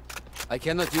happened? I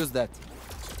cannot use that.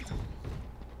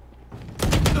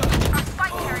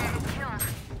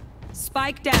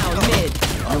 Spike down mid.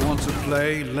 You want to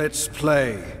play? Let's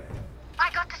play.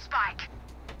 I got the spike.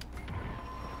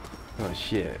 Oh,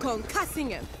 shit. Concussing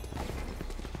him.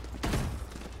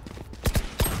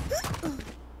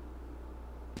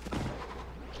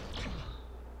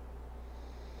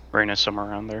 Reyna's somewhere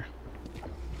around there.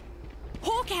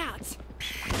 Hawk out.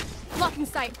 Blocking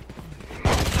sight.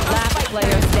 Last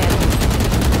player standing.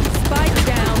 Spike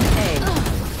down A.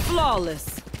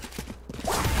 Flawless.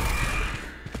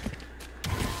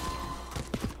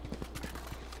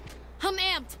 I'm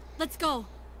amped. Let's go.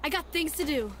 I got things to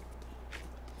do.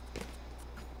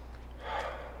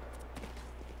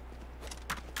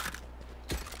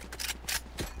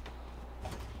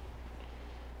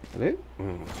 It?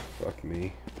 Oh, fuck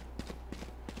me.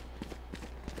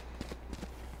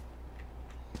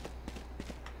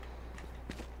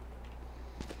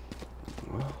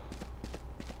 Well.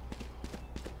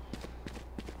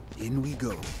 In we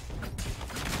go.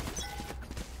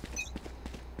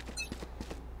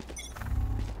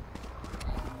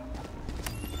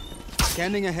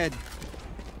 Scanning ahead.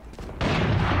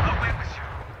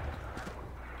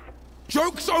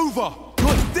 Joke's over!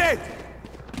 You're dead!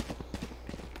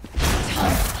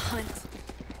 Time to hunt.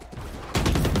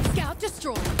 Scout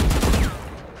destroyed.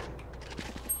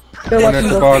 And at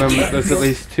the bottom, there's at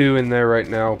least 2 in there right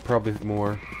now, probably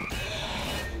more.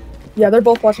 Yeah, they're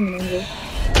both watching an angel.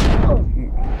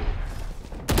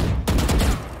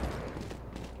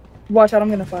 Watch out, I'm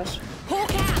gonna flash.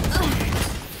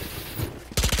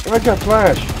 I got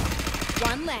flash.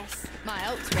 One less. My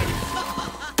ult's ready.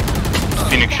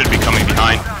 Phoenix should be coming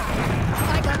behind.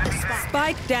 I got the spike.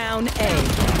 Spike down A.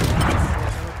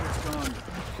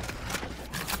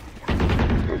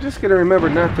 I'm just gonna remember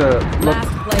not to look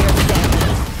Last player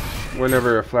standing.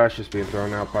 whenever a flash is being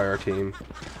thrown out by our team.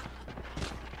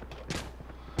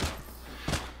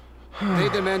 They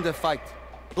demand a fight.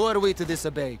 Who are we to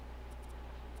disobey?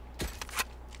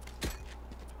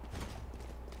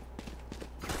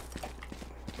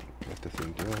 Get this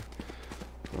thing done.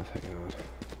 Oh, thank God.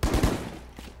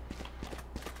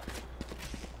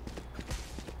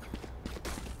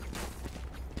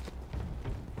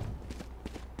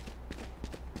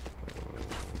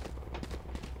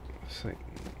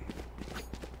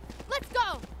 Let's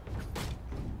go.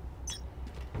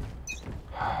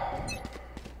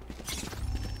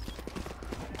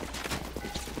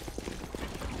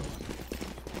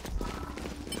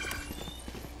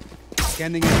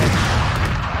 Scanning ahead.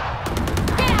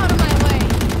 Get out of my way.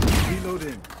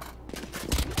 Reloading.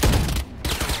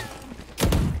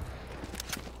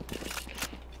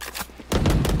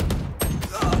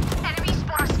 Enemy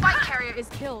spore spike carrier Is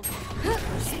killed.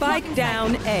 Spike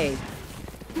down A.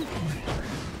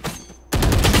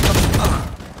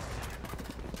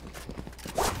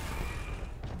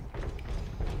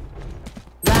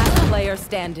 Last player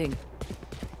standing.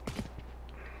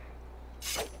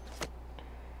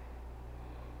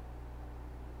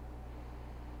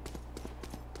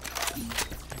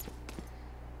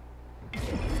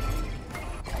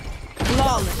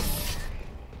 Flawless.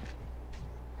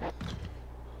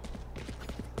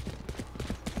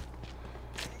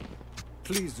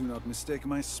 Please do not mistake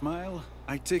my smile.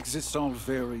 I take this all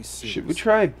very seriously. Should we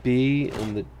try B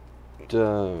and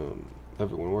the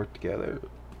everyone work together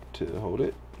to hold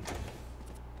it?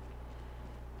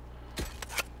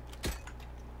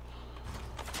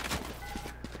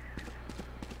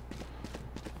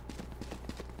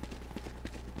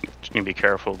 Just need to be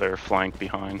careful. They're flanked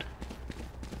behind.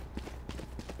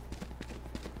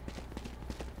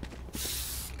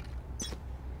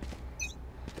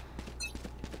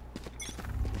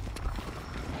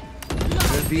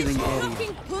 Revealing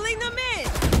area. Pulling them in.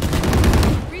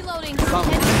 Reloading. I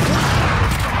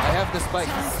have the spike.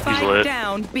 Spike lit.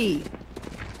 down B.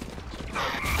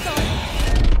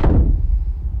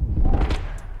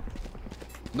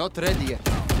 Not ready yet.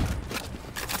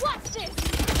 Watch this.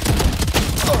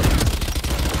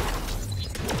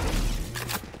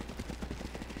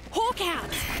 Hawk out.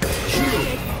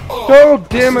 Oh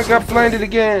damn! I got blinded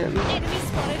again. Enemy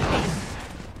spotted me.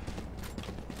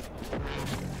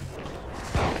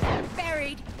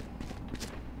 Buried.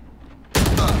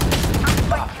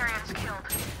 Spike carrier's killed.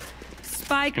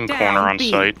 Spike In down corner on B.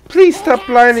 site. Please stop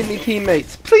blinding me,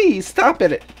 teammates. Please stop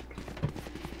it.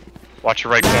 Watch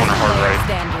your right corner, hard right.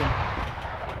 Standing.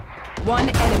 One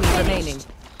enemy remaining.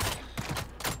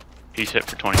 He's hit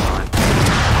for 29.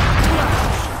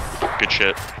 Good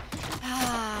shit.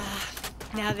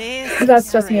 Now this. That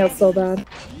stressed me out so bad.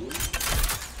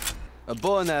 A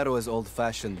bow and arrow is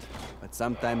old-fashioned, but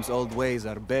sometimes old ways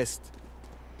are best.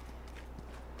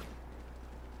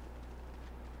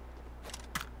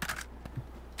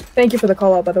 Thank you for the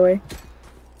call out, by the way.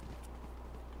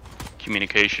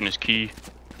 Communication is key.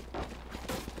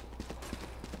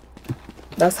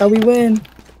 That's how we win.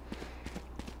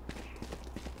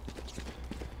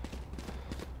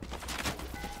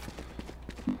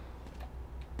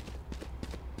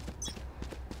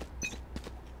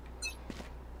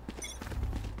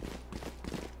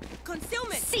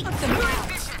 Concealment. Seek Up them the out.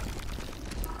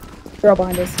 They're all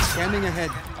behind us. Scanning ahead.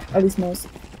 At least most.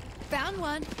 Found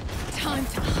one. Time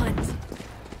to hunt.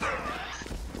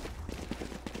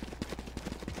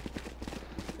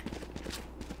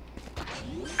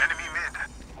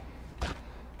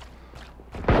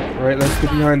 Alright, let's get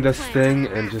behind this thing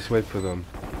and just wait for them.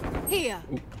 Here.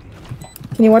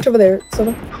 Can you watch over there,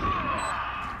 Silva?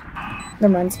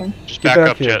 Never mind, it's fine. Just Get back back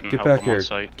up, here. Jet, and Get help back them on here.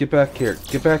 site. Get back here.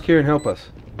 Get back here and help us.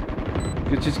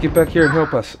 Just get back here and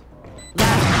help us. She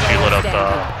lit up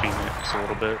Phoenix a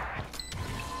little bit.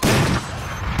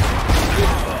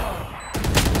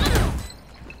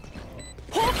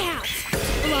 Hawk out!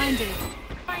 Blinded.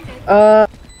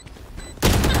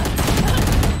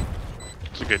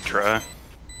 It's a good try.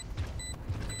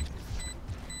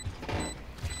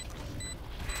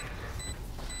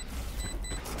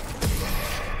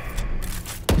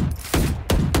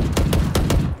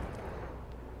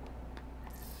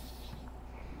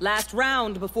 Last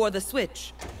round before the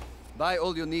switch. Buy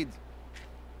all you need.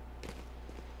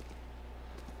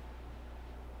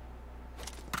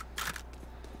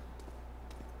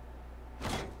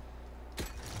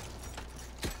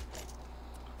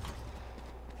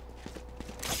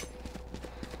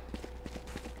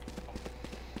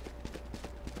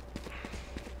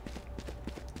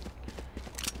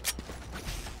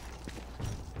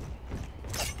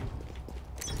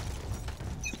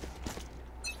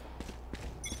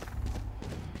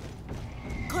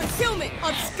 Concealment,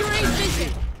 obscuring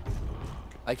vision.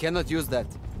 I cannot use that.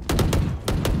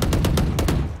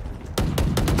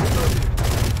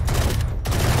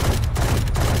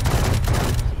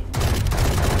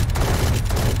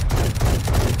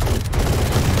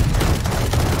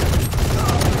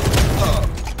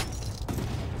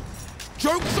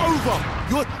 Joke's over!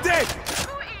 You're dead!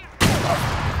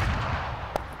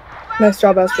 Nice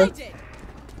job, Astro.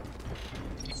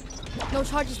 No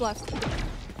charges left.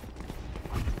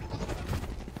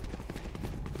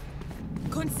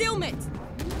 Concealment.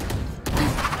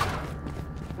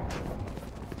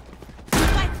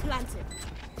 Spike planted.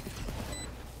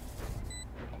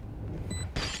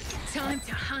 Time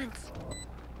to hunt.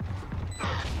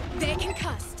 They're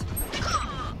concussed.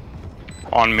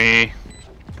 On me.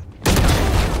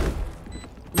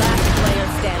 Last player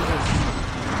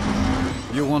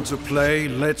standing. You want to play?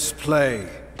 Let's play.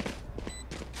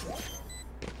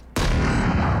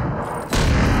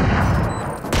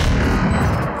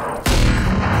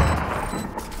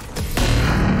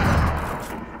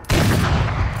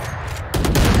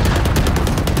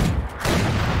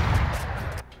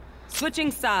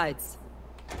 Switching sides.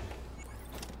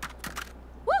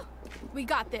 Woo! We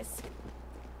got this.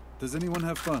 Does anyone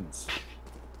have funds?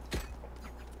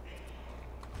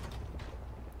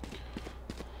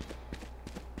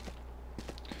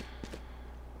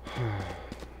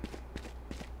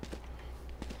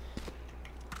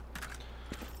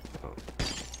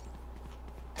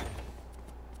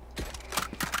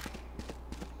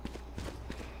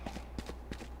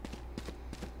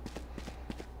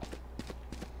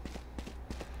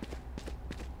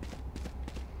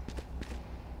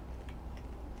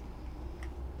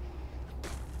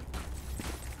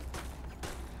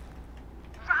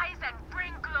 Rise and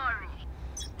bring glory.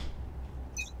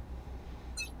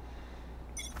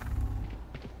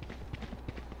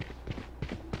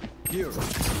 Here.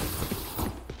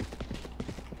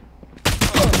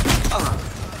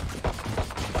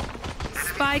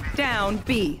 Spike down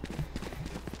B.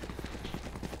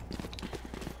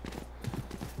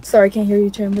 Sorry, can't hear you,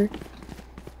 Chamber.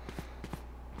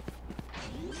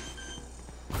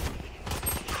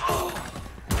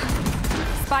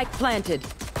 Spike planted.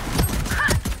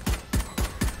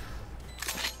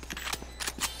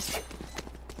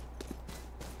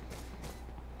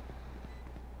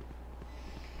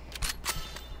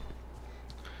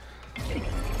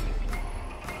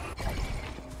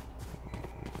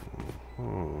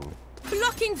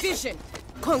 Blocking vision.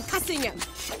 Concussing him.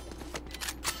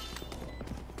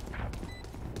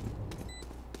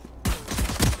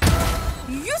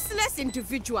 Useless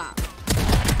individual.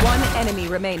 One enemy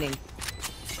remaining.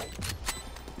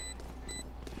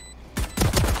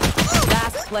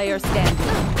 Last player standing.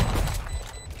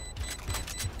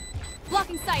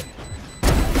 Blocking sight.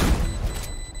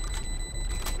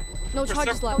 No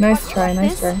charges left. Nice try,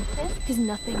 nice try. Is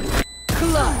nothing.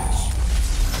 Clutch.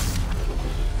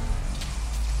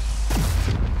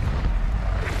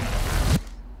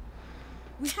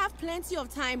 We have plenty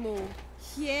of time, oh.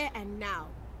 Here and now.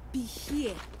 Be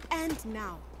here and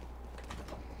now.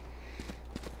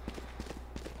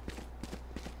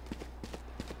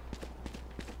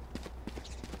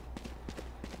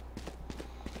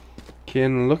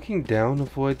 Can looking down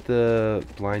avoid the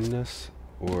blindness,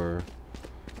 or?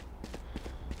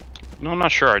 No, I'm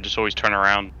not sure. I just always turn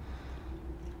around.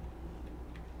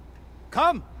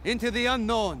 Come into the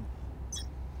unknown.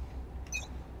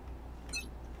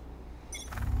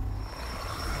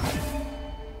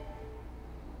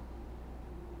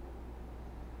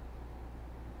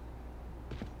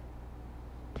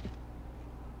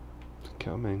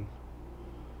 Coming.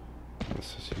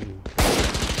 This is you.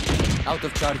 Out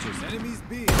of charges. Enemies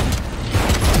B.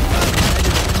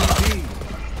 Enemy B.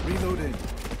 Reloading.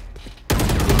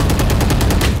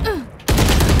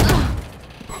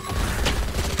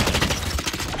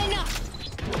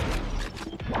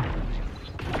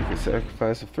 We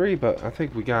sacrificed a 3, but I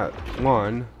think we got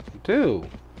 1, 2.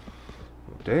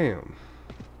 Damn.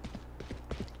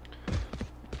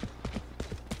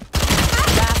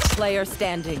 Last player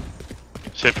standing.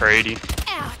 Sit for 80.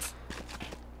 Out.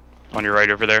 On your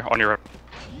right over there. On your right.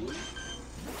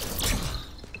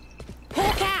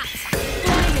 Hawk out.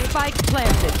 Spike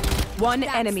planted. One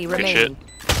enemy Good remaining. shit.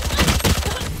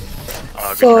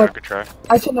 Good So, try, good try.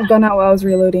 I shouldn't have done that while I was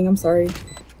reloading. I'm sorry.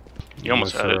 You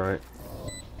almost had it. Right.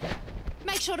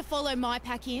 Make sure to follow my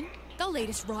pack in. They'll lead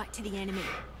us right to the enemy.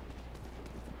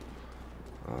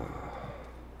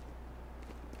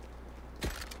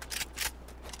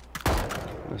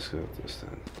 Let's go with this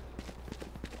then.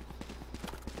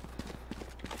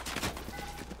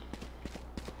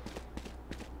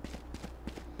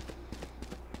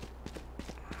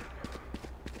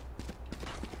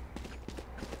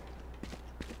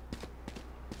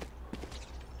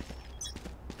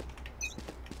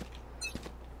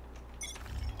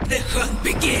 The hunt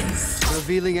begins.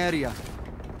 Revealing area.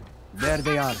 There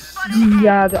they are.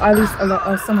 Yeah, at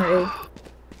least summer A.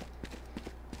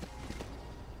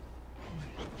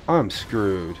 I'm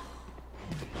screwed.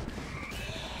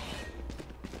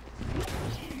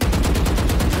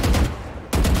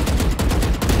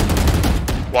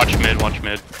 Watch mid, watch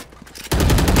mid.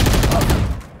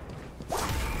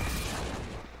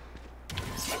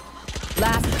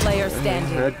 Last player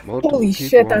standing. Had multiple Holy people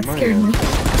shit, on that my scared end. me.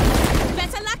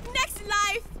 Better luck next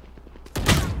life.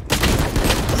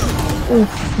 Ooh,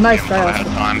 nice try. Out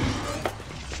of time.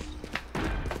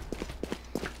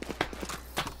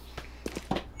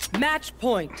 Match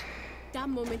point. That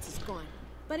moment is gone.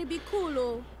 But it'd be cool,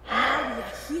 oh. Now we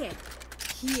are here.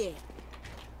 Here.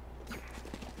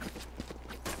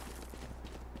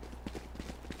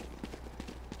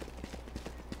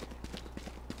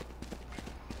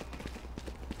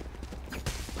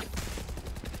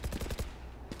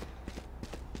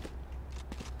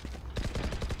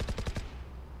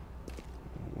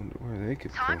 I wonder where they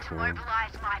could come from.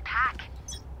 Mobilize my pack.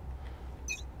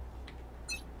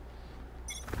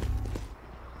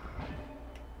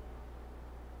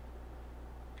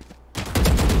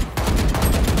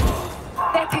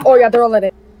 Oh yeah, they're all at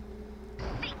it.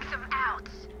 Seek some out.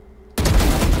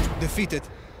 Defeated.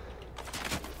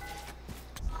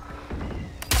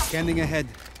 Scanning ahead.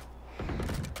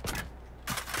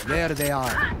 There they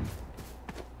are.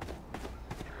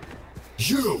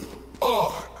 You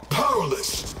are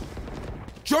powerless.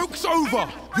 Joke's over.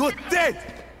 You're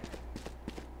dead.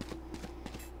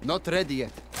 Not ready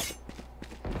yet.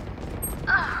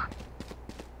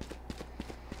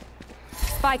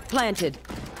 Spike planted.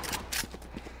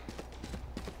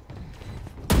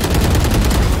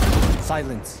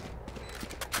 Silence.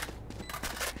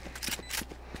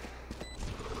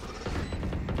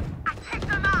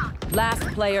 Last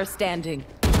player standing.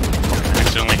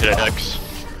 Accidentally hit a X.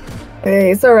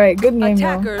 Hey, it's alright. Good game,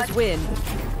 though. Attackers win.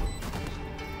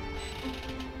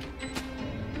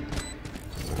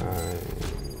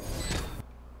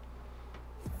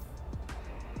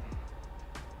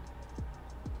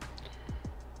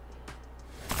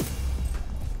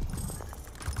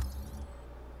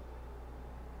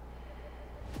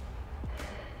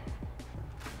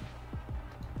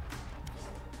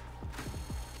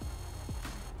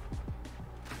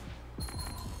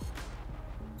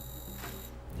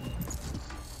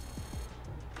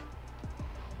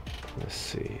 Let's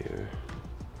see here.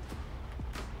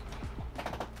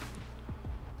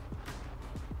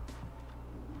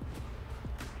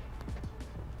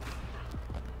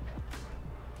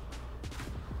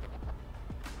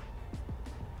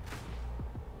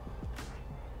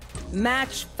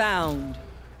 Match found.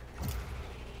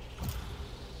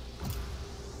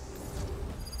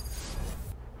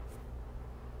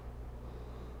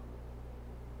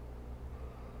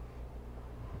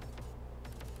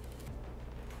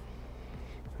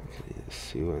 Okay, let's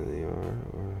see where they are.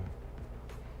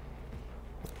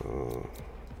 Oh.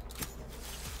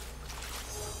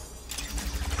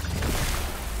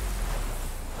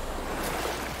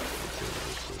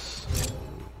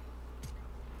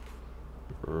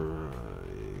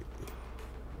 Right.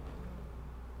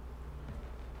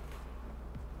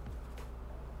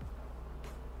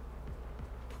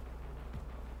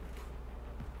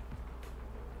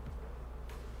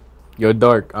 Yo,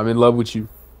 Dark, I'm in love with you.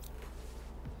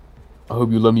 I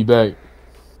hope you love me back.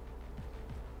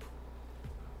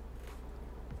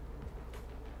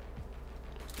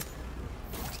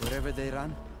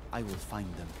 I will find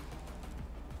them.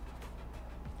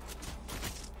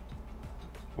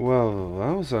 Well,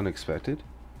 that was unexpected.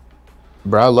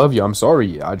 Bro, I love you. I'm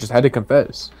sorry. I just had to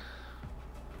confess.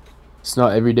 It's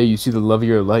not every day you see the love of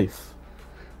your life.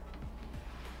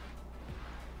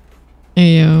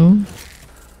 Ayo.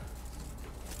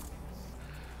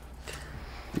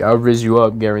 Yeah, I'll riz you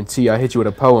up, guarantee. I hit you with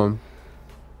a poem.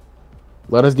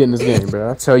 Let us get in this game,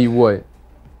 bro. I tell you what.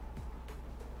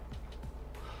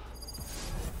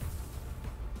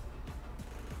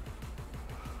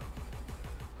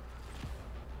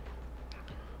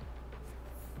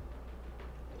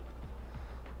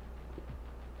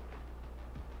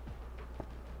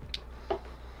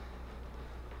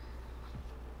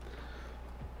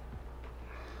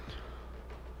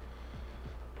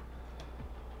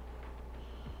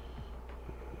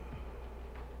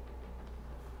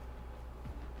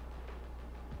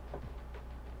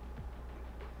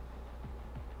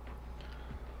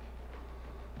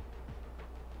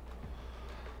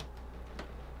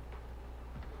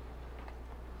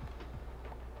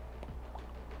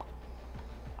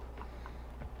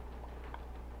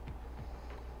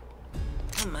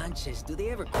 Do they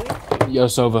ever quit? Yo,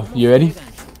 Sova, you ready?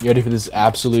 You ready for this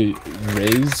absolute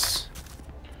riz?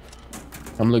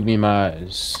 Come look me in my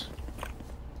eyes.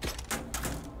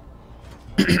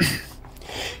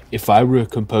 If I were a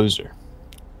composer,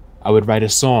 I would write a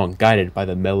song guided by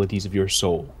the melodies of your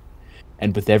soul,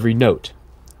 and with every note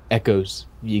echoes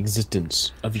the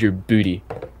existence of your booty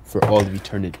for all of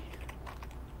eternity.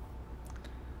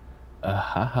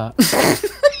 Ha.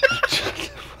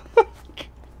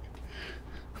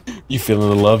 You feeling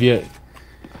the love yet?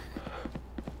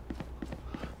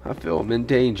 I feel I'm in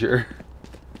danger.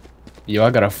 Yo, I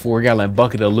got a 4-gallon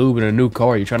bucket of lube in a new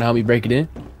car. You trying to help me break it in?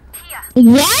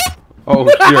 What? Oh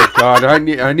dear God! I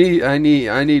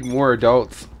need more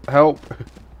adults help.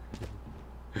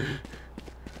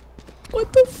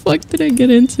 What the fuck did I get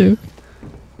into?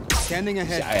 Standing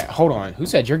ahead. Hold on. Who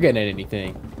said you're getting at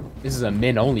anything? This is a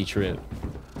men-only trip.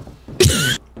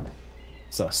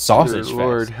 It's a sausage fest.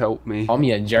 Lord help me. Call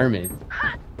me a German.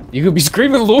 You could be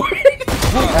screaming, Lord.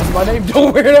 That's my name.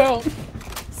 Don't wear it out.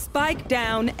 Spike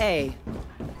down A.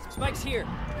 Spike's here.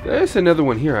 There's another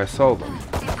one here. I saw them.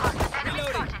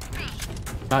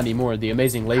 Not anymore. The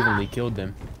amazing Lavenly killed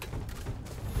them.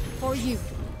 For you.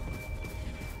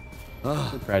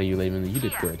 I'm proud of you, Lavenly. You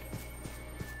did good.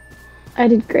 I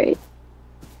did great.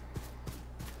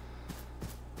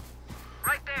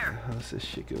 Right there. How's this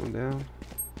shit going down?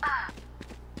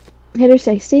 Hit her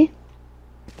 60.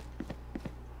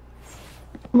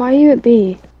 Why are you at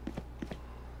B?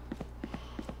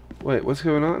 Wait, what's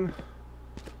going on?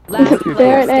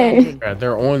 They're at A. Yeah,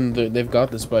 they're on. They've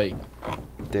got the spike.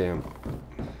 Damn.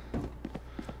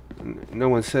 No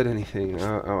one said anything.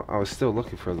 I was still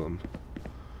looking for them.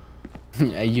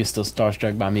 Hey, you still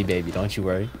starstruck by me, baby. Don't you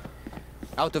worry.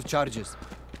 Out of charges.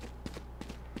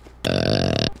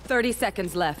 30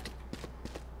 seconds left.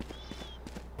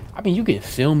 I mean, you can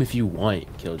film if you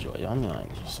want, Killjoy. I'm like,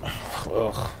 just,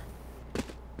 ugh.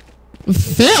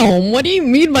 Film? What do you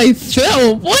mean by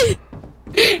film? What?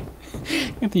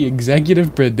 Got the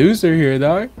executive producer here,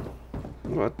 dog.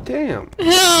 Well, damn.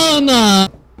 Hell nah.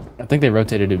 I think they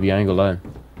rotated it. I ain't gonna lie.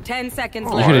 10 seconds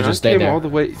Oh, You should have left. just stayed there. all the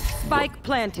way. Spike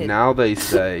planted. Now they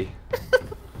say.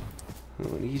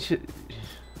 You should.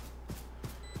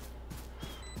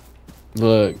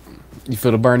 Look, you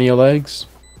feel the burn in your legs?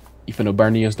 You finna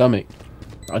burn in your stomach.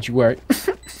 Don't you worry.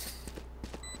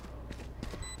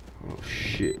 Oh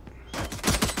shit.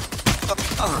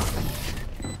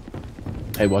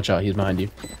 Hey, watch out. He's behind you.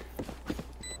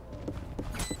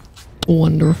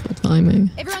 Wonderful timing.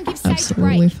 Everyone gives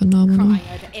Absolutely phenomenal. Cry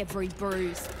over every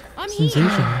bruise. I'm Sensation.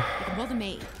 here. You can bother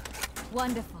me.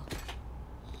 Wonderful.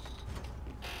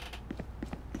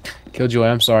 Killjoy,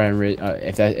 I'm sorry.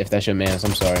 If that's your man,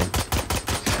 I'm sorry.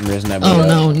 I'm raising that boy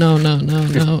Oh up. no.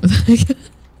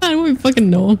 I don't even fucking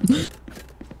know him.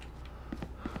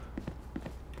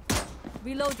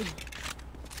 Reloading.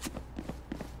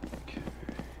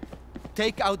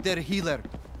 Take out their healer.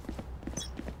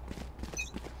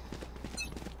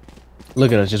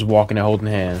 Look at us just walking and holding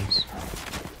hands.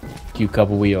 Cute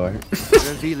couple we are.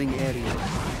 Revealing area.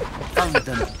 Found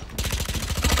them.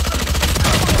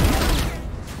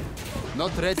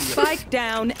 Not ready. Spike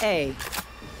down A.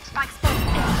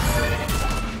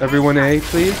 Everyone A,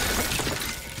 please.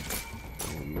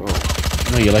 Oh,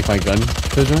 No, you like my gun,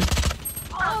 Killjoy?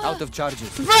 Out of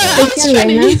charges. Bro, I was trying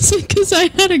to use it because I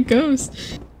had a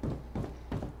ghost.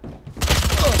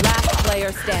 Last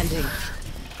player standing.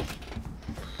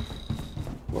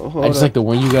 well, I just like to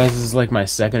warn you guys, this is like my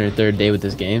second or third day with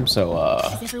this game, so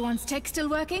Is everyone's tech still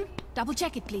working? Double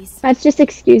check it, please. That's just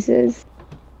excuses.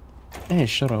 Man,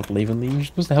 shut up, Levenly. You're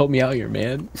supposed to help me out here,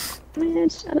 man. Man,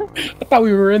 shut up. I thought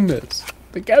we were in this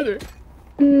together.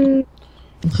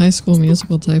 High School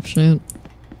Musical type shit.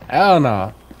 Hell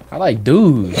nah. I like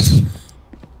dudes.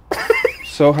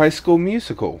 So High School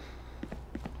Musical.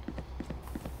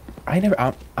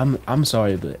 I'm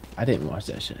sorry, but I didn't watch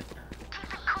that shit.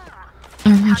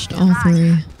 I watched all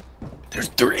 3. There's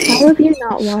 3. How have you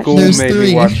not watched School it? made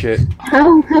me watch it.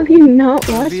 How have you not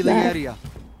watched Revealing that? area.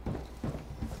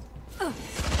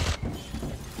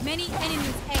 Many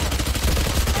enemies A.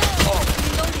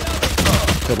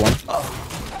 Good one.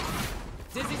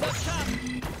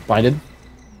 Blinded.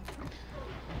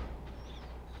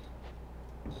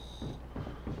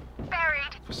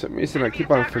 For some reason, I keep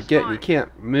on forgetting you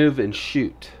can't move and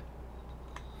shoot.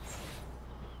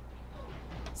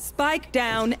 Spike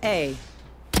down A.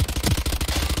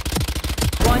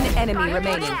 One enemy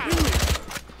remaining.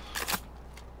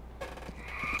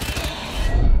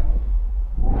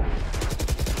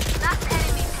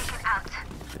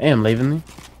 Damn, Levenly.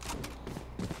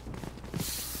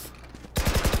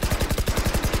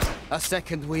 A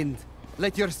second wind.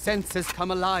 Let your senses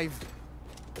come alive.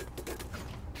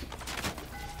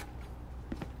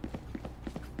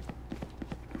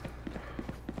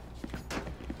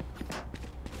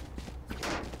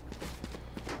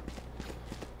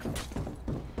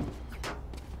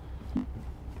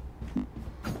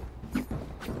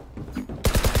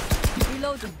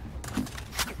 Reloading.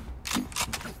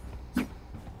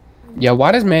 Yeah,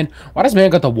 why does man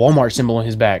got the Walmart symbol on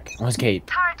his back, on his cape?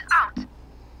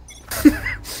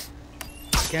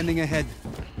 Scanning ahead.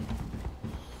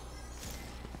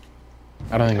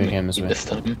 I don't think they can this way.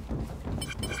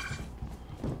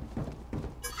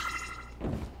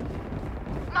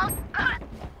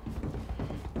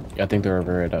 Yeah, I think they're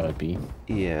over at B.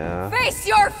 Yeah. Face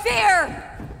your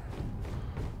fear!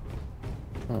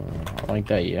 Oh, I like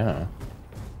that, yeah.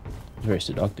 It's very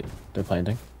seductive. They're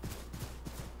planting.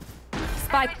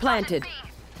 Spike planted.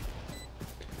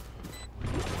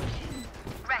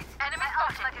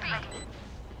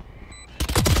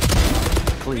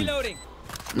 Reloading.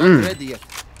 Mm. Ready yet.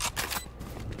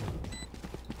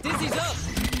 Dizzy's up.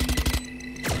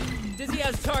 Dizzy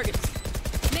has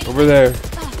targets. Over there.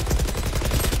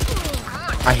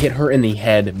 I hit her in the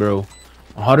head, bro.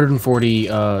 140,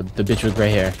 the bitch with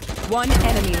gray hair. One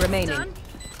enemy remaining.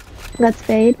 That's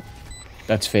Fade.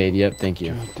 That's Fade, yep, thank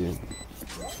you. Dude.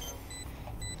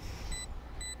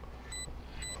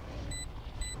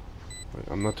 Wait,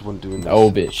 I'm not the one doing this.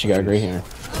 Oh, bitch, she got gray hair.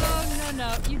 Oh,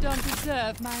 no, you don't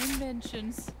deserve my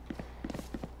inventions.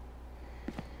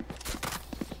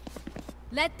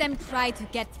 Let them try to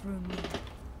get through me.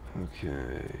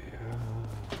 Okay.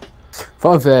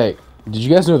 Fun fact, did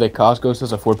you guys know that Costco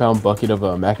sells a 4-pound bucket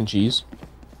of mac and cheese?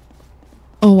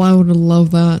 Oh, I would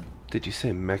love that. Did you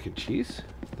say mac and cheese?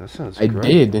 That sounds I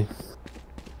great. did.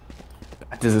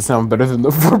 Does it sound better than the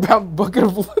 4-pound bucket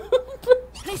of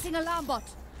Placing alarm bot.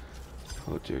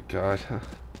 Oh dear God.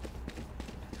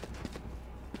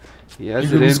 He has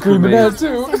You're it in for screaming me. that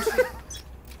too.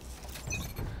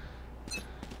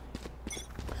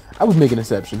 I would make an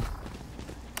exception.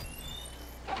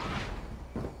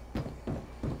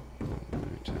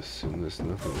 Just assume there's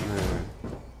nothing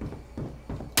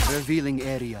there. Revealing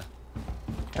area.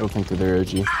 I don't think they're there,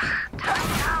 OG.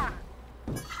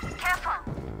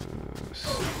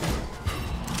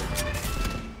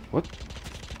 What?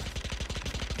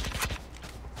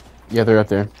 Yeah, they're up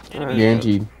there.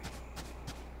 Guaranteed.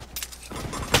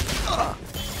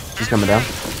 He's coming down.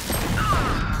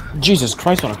 Jesus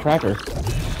Christ on a cracker.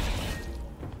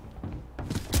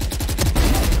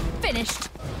 Finished.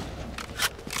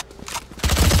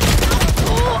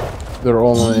 They're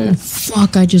all on Oh, it.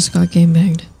 fuck, I just got game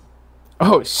banged.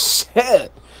 Oh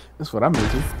shit! That's what I'm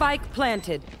into. Spike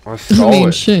planted. I saw I mean,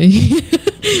 it.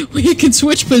 shit. We can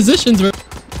switch positions.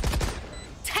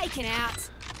 Taken out.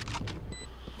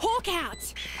 Hawk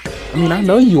out. I mean, I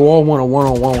know you all want a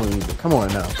one-on-one with me, but come on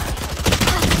now.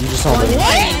 You just saw me.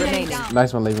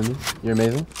 Nice one, Leaving me. You're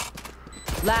amazing.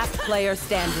 Last player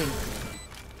standing.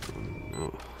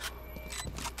 No.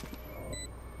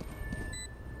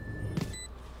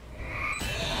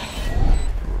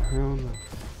 Hell no.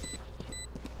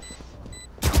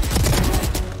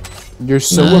 You're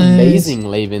so Nice. amazing,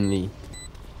 Lavenly.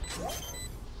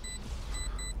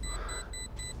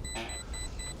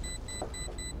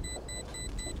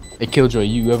 Hey, Killjoy,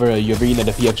 you ever eaten at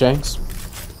a PF Chang's?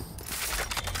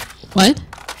 What?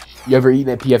 You ever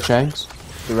eaten at PF Chang's,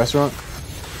 the restaurant?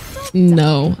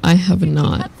 No, I have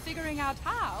not. Figuring out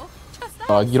how.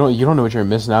 You don't know what you're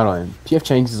missing out on. PF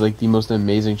Chang's is like the most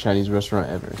amazing Chinese restaurant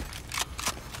ever.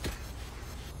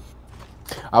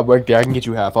 I work there. I can get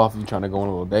you half off if you're trying to go on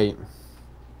a little date.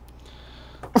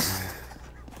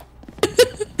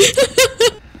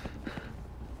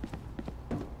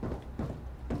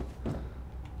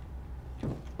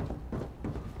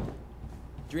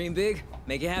 Dream big,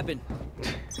 make it happen.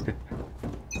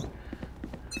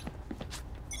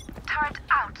 Turret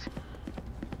out.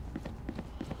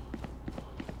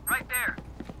 Right there.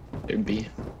 There'd be.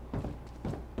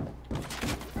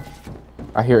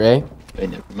 I hear A. Wait,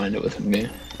 never mind. It wasn't me.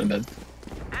 My bad.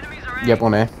 Yep,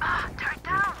 on A.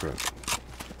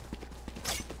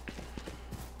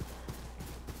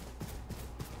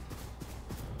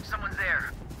 Someone's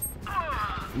there.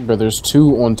 Bro, there's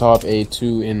 2 on top A,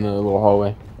 2 in the little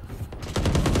hallway.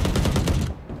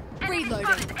 Reloading.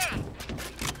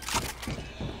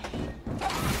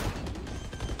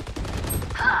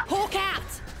 Hawk out.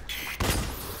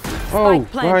 Oh,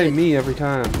 Spike planted. why me every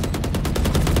time?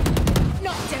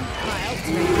 Knocked him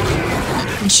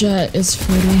out. Jet is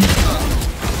fruity.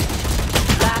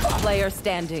 Last player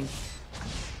standing.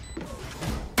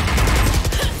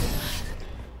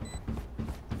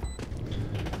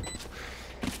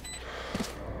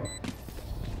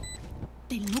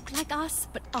 They look like us,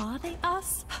 but are they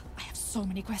us? I have so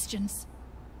many questions.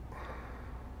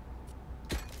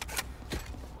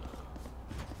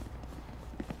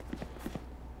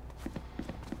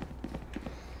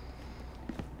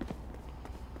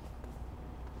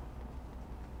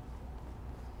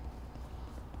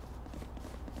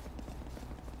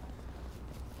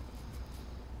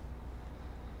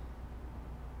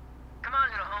 Come on,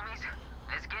 little homies.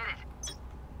 Let's get it.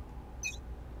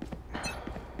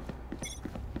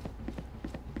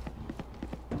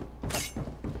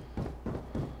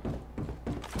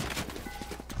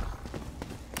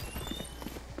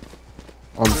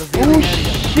 Revealing area.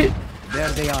 Shit! There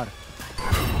they are.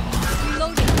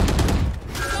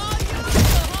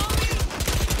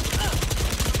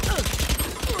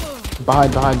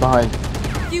 Behind.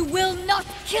 You will not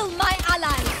kill my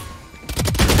allies!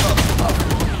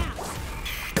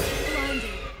 Blinded.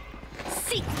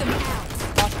 Seek them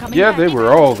out. Bot coming Yeah, back. they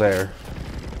were all there.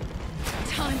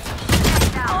 Time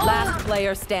to Last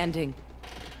player standing.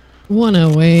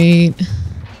 108.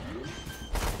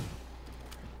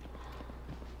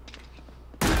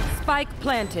 Spike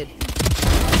planted.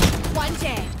 One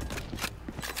dead.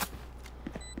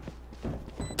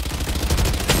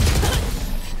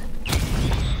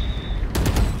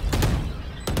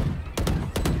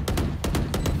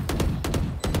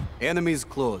 Enemies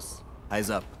close. Eyes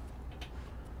up.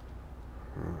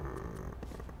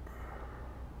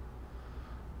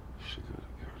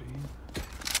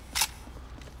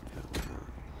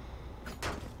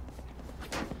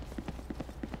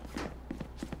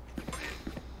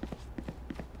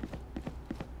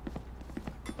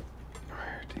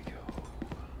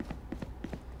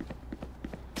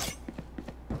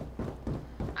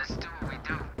 Let's do what we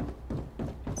do.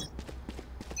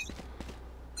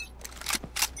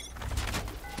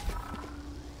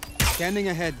 Scanning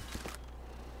ahead.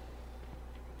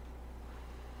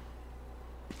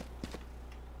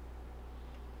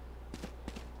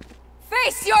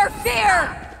 Face your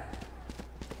fear!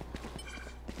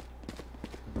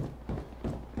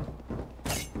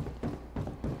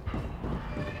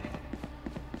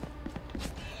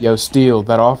 Yo, Steel,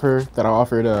 that offer that I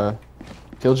offered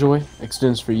Killjoy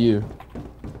extends for you.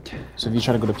 So if you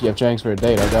try to go to PF Chang's for a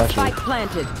date, I got you. Spike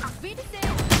planted.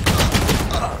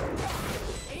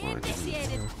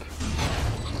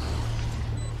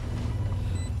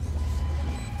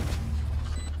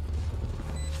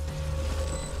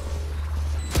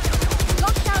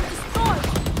 Lockdown destroyed.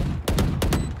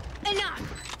 Enough.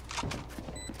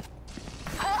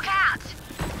 Hawk out.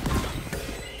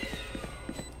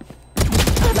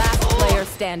 Last player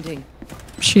standing.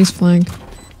 She's flank.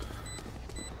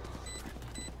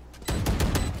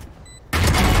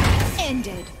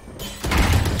 ended.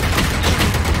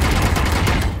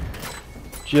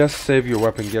 Just save your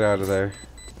weapon, get out of there.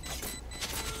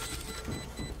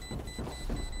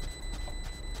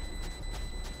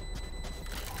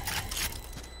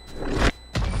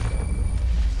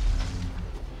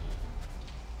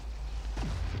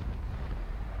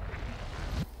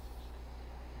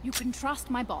 You can trust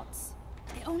my bots.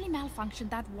 They only malfunctioned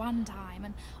that one time,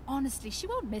 and honestly, she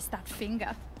won't miss that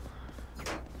finger.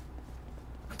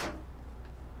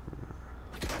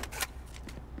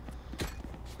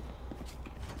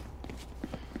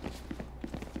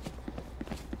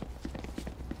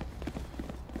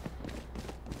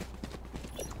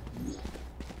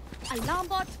 Alarm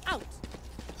bot out.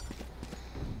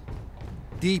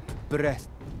 Deep breath.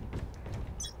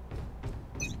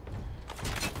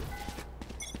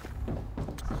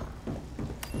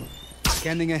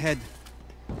 Scanning ahead.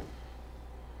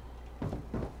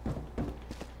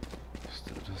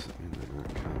 Still doesn't mean they're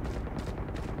not coming.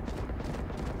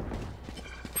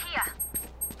 Here.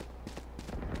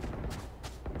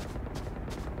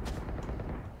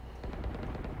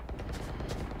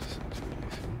 Doesn't do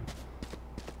anything.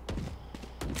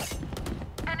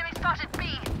 Enemy spotted B.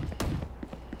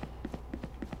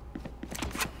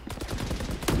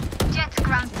 Jet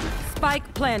grounded.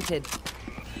 Spike planted.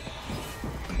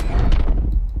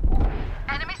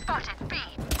 Enemy spotted B.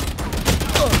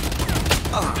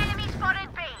 Enemy spotted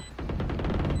B.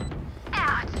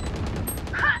 Out.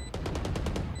 Huh.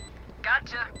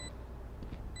 Gotcha.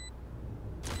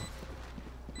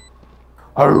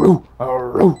 Aroo,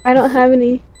 aroo. I don't have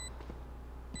any.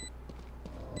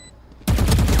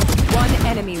 One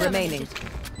enemy remaining.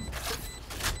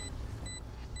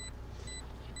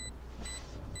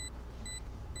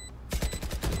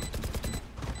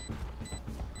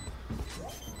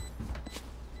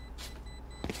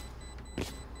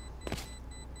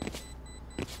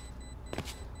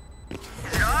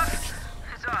 Is it off?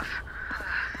 It's off.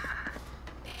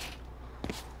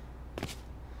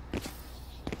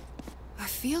 I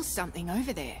feel something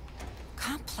over there.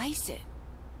 Can't place it.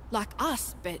 Like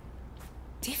us, but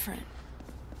different.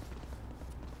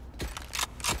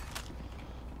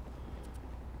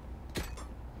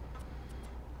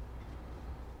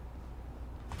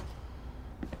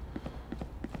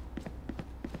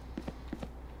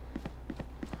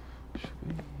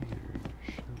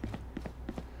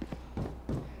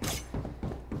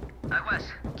 Wes,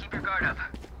 keep your guard up.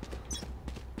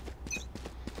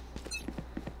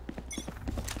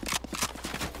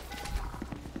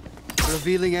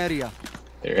 Revealing area.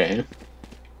 There I am.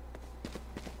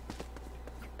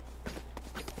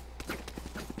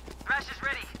 Crash is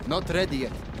ready. Not ready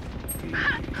yet.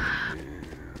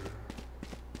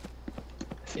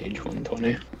 Sage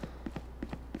 120.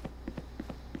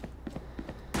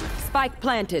 Spike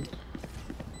planted.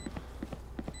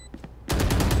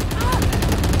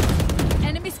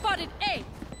 Enemy spotted A.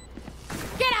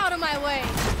 Get out of my way.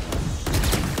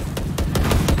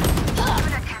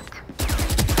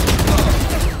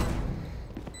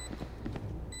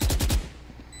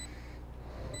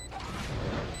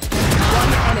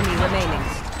 One enemy remaining.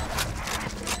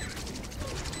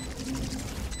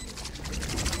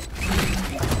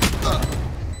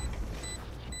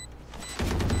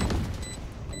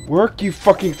 Work, you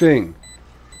fucking thing!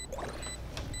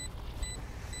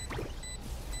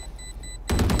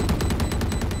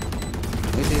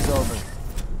 It is over.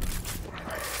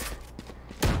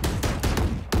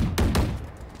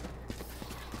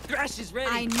 Crash is ready.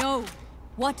 I know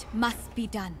what must be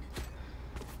done.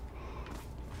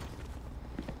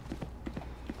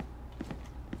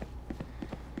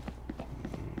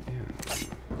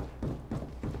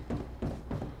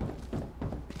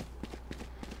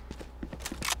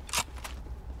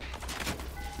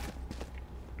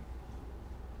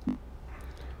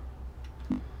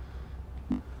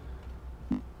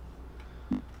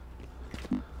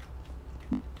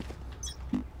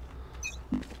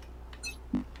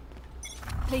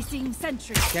 Placing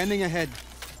sentry. Scanning ahead.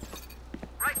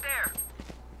 Right there.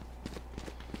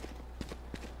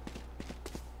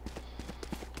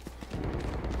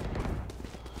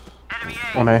 Enemy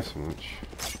A. On A.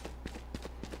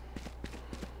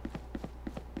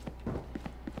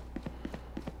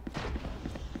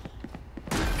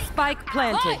 Spike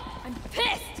planted. I'm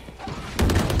pissed.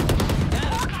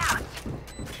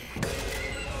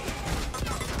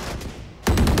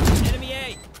 Enemy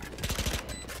A.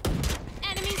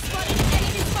 Enemy spotted.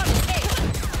 Enemy spotted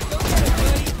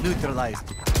A. Neutralized.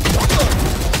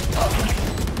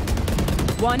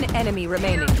 One enemy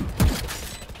remaining.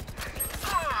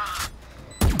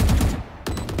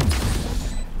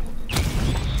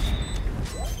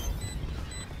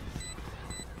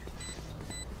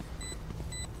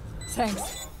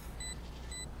 Thanks.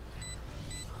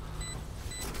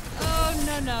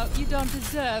 Oh, no, you don't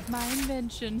deserve my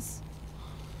inventions.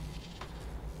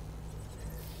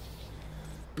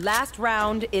 Last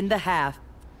round in the half.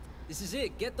 This is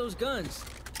it. Get those guns.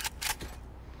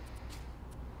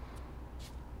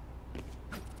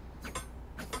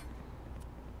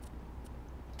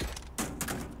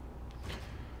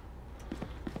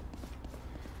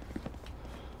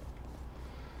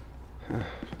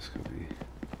 This could be.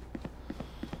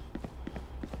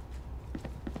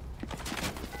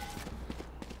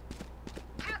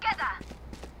 Together.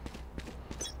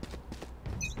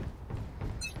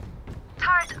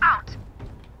 Turret out.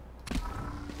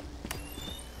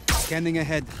 Scanning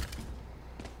ahead.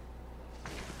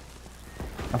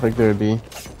 I think there would be.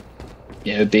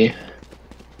 Yeah, it'd be.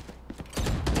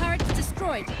 Turret destroyed.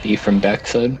 B from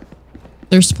backside.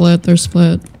 They're split. They're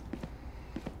split.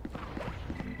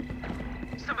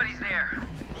 Somebody's there.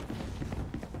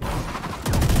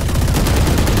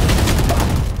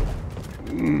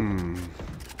 Hmm.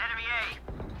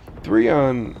 3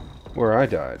 on where I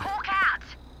died.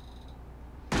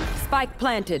 Spike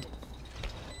planted.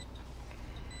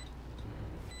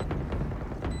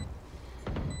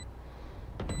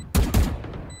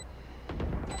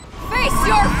 Face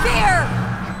your fear!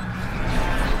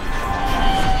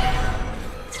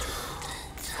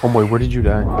 Homeboy, where did you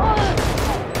die?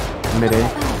 Mid A?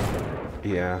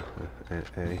 Yeah,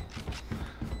 A.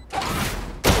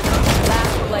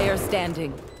 Last player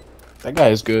standing. That guy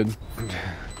is good.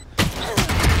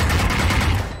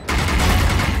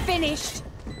 Finished.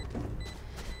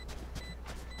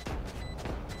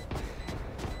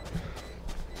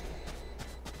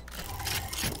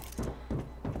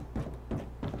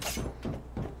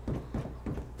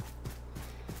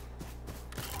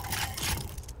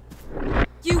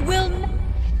 You will.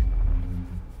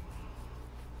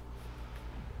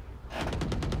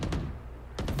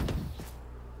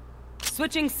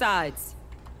 Switching sides.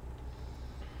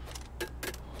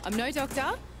 I'm no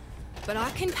doctor, but I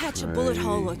can patch a bullet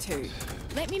hole or two.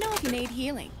 Let me know if you need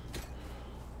healing.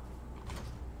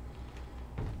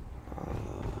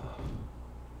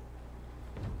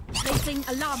 Placing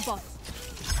alarm bot.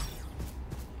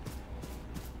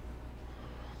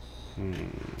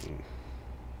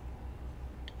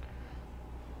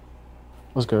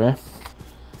 Let's go, eh?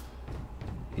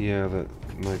 Yeah, that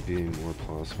might be more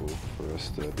plausible for us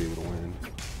to be able to win.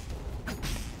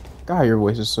 God, your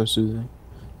voice is so soothing.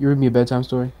 You read me a bedtime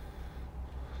story?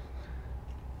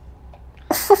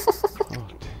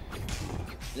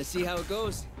 Let's see how it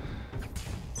goes.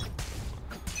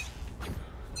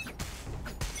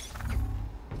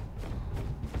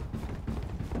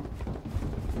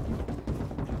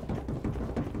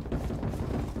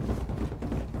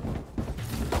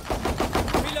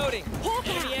 Reloading.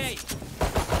 Enemy A.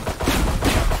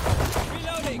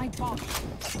 Reloading. My bot.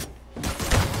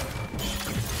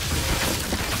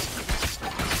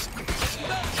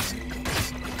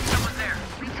 Someone there.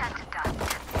 We tend to die.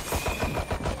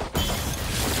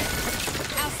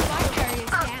 Our spike carrier is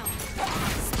down.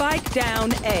 Spike down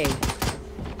A.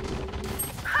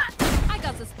 I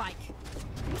got the spike.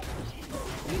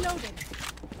 Reloading.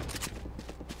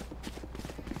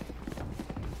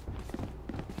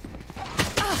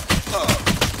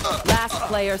 Last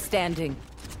player standing.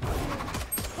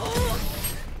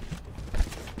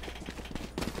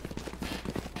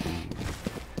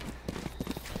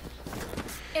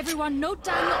 Everyone note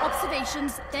down your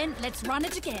observations, then let's run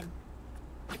it again.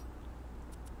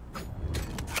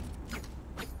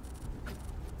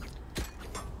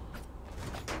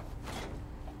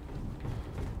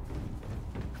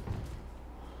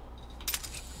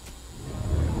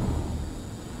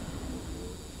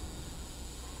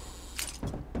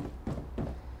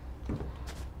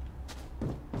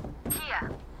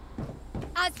 Here.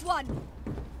 As one.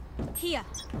 Here.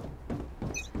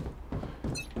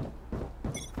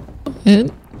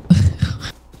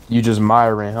 You just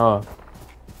miring, huh?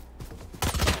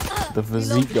 The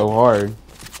physique go hard.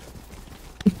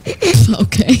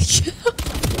 Okay.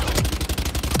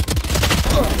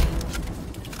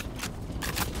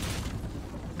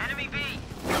 Enemy B.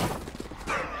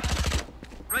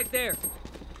 Right there.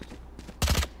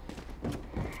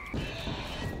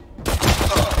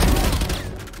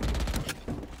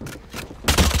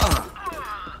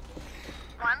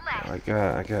 One left.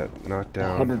 I got knocked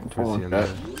down towards the end of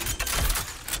it.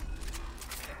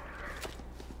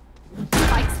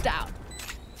 Spikes down.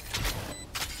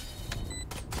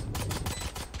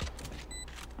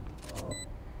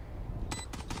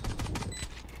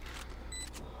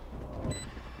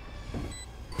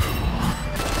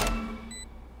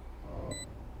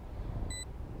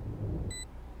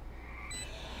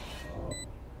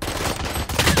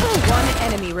 One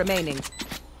enemy remaining.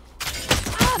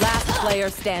 Last player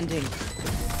standing.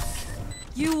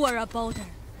 You were a boulder.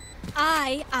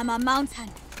 I am a mountain.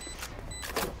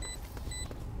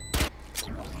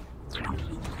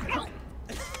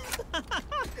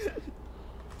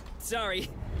 Sorry.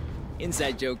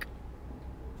 Inside joke.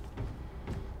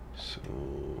 So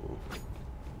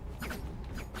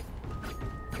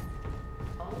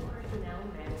All personnel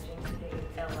managing today's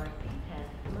LRC test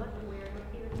must wear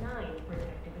Tier 9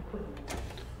 protective equipment.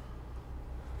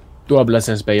 ¿Tú hablas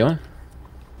en español?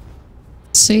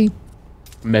 Sí.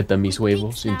 Meta mis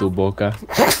huevos en tu boca.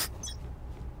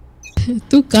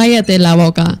 Tú cállate la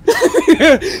boca.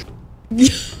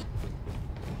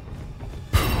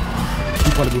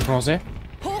 Tu parles français?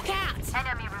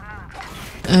 Enemy removed.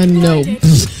 No.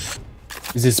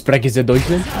 Is it Sprechen Sie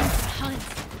Deutschland?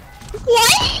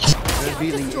 What?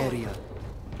 Revealing area.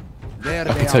 There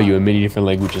I can tell you in many different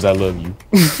languages I love you.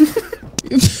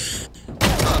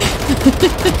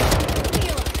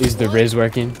 Is the res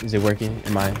working? Is it working?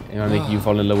 Am I making you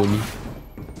fall in love with me?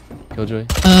 Killjoy?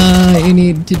 You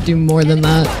need to do more than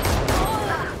that.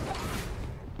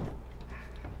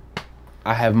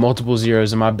 I have multiple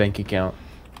zeros in my bank account,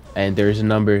 and there is a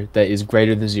number that is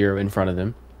greater than 0 in front of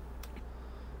them.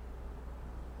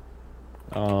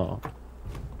 Oh.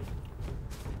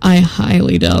 I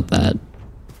highly doubt that.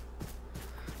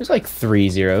 There's like 3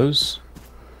 zeros.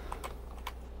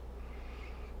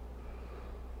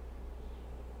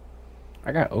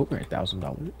 I got over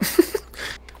 $1,000.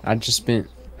 I just spent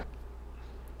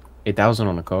 $8,000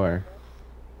 on a car.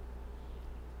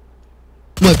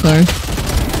 What car?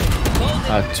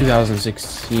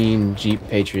 2016 Jeep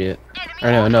Patriot.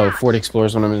 Or no, Ford Explorer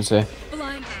is what I'm gonna say.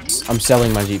 I'm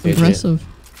selling my Jeep Patriot. Impressive.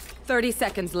 30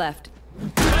 seconds left.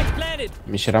 I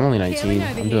mean, shit, I'm only 19.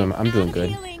 I'm doing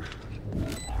good.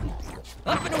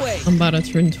 I'm about to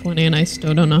turn 20 and I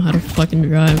still don't know how to fucking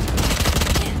drive.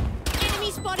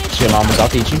 Shit, mamas, I'll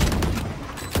teach you.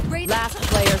 Last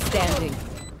player standing.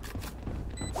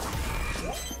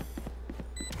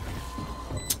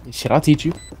 Shit, I'll teach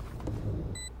you.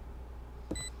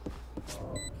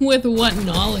 With what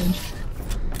knowledge?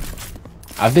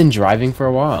 I've been driving for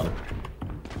a while.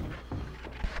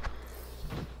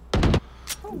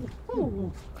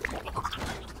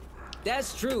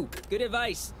 That's true. Good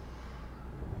advice.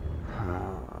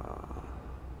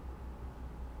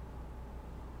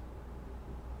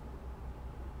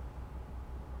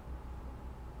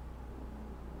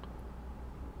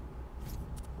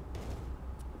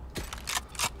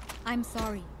 I'm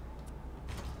sorry.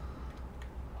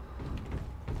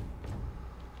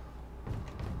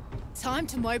 Time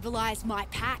to mobilize my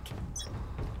pack.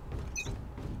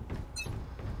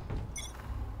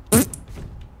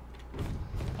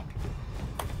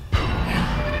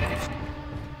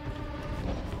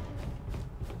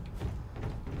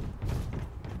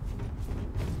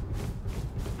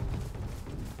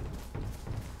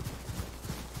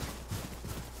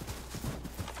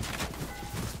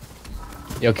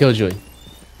 Yo, Killjoy.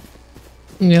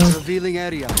 Yeah. Revealing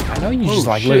area. I know you just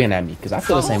like looking at me, because I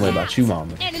feel the same way about you,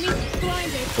 mama.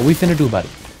 What we finna do about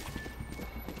it?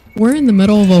 We're in the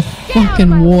middle of a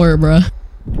fucking war, bruh.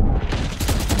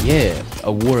 Yeah,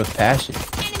 a war of passion.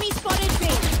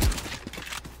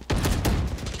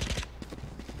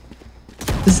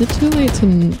 Is it too late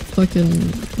to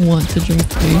fucking want to drink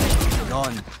tea?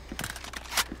 Gone.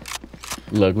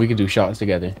 Look, we can do shots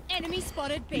together. Enemy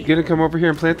spotted B. You gonna come over here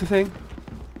and plant the thing?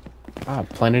 Ah,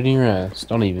 plant it in your ass.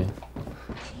 Don't even.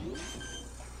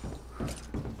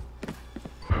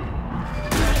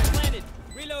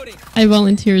 I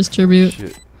volunteer as tribute.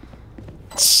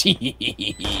 Shit.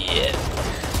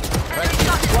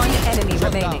 One enemy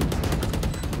remaining.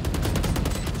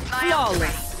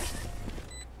 Flawless.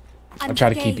 I'll try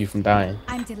to keep you from dying.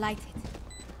 I'm delighted.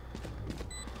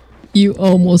 You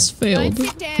almost failed. Don't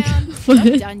sit down. But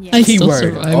Not done yet. I still Keyword,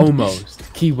 survived.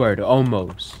 almost. Keyword,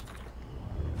 almost.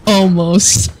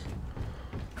 Almost.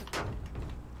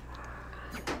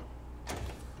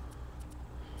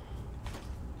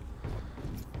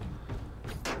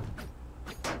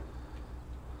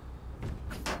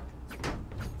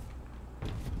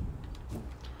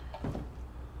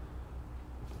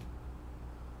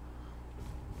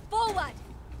 Forward.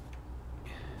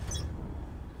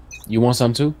 You want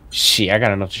some too? Shit, I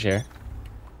got enough to share.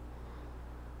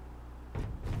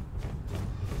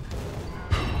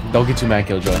 Don't get too mad,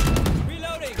 Killjoy.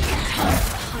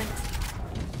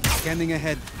 Scanning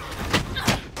ahead.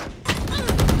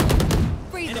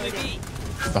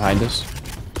 Behind us.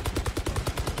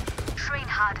 Train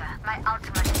harder. My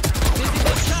ultimate.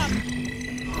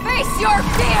 Face your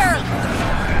fear.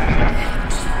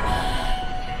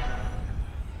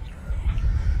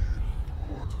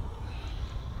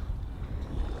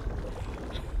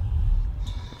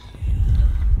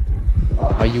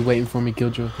 Are you waiting for me,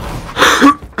 Killjoy?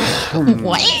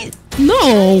 What?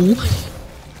 No.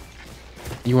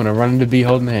 You want to run into B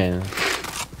holding hands?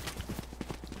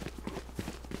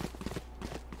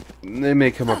 They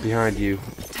may come up behind you.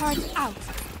 Turret out.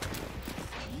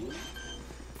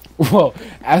 Well,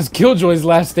 as Killjoy's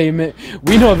last statement,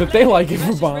 we know that they like it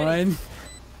from behind.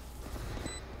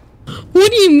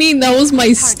 What do you mean that was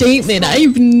my statement?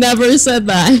 I've never said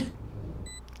that.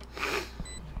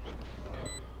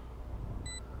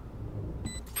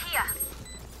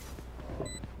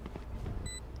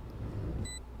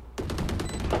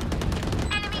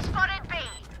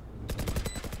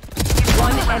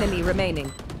 One enemy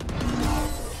remaining.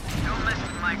 Don't mess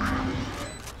with my crew.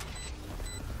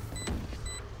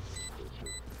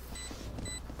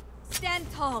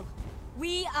 Stand tall.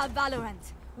 We are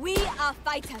Valorant. We are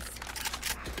fighters.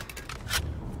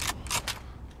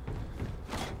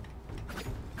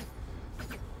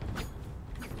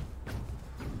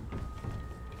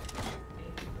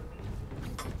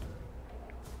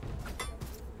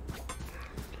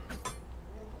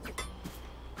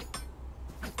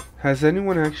 Has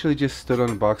anyone actually just stood on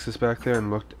the boxes back there and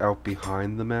looked out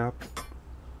behind the map?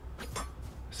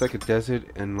 It's like a desert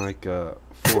and like a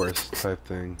forest type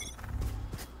thing.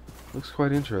 Looks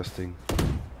quite interesting.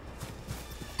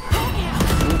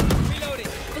 Reloading.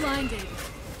 Blinded.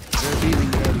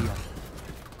 Revealing area.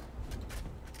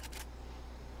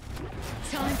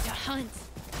 Time to hunt.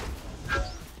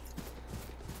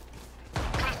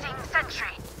 Placing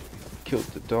sentry. Killed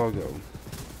the doggo.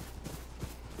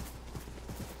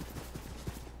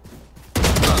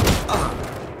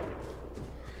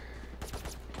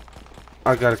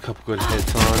 I got a couple good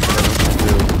hits on, but I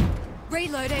don't know.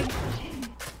 Reloading.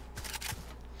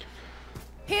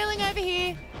 Healing over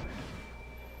here.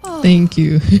 Oh. Thank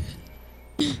you.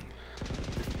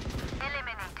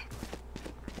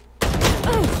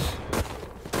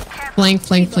 Flank,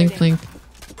 flank, flank, flank.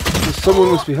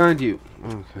 Someone was behind you.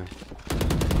 Okay.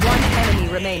 One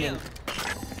enemy remaining.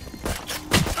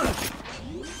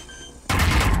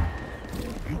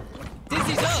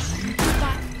 Dizzy's up!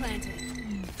 Spike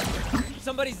planted.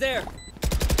 Somebody's there.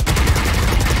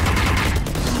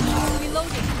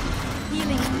 Reloading.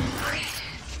 Healing.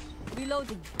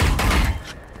 Reloading.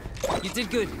 You did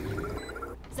good.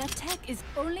 Their tech is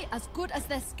only as good as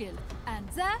their skill. And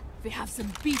there, we have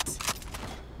some beat.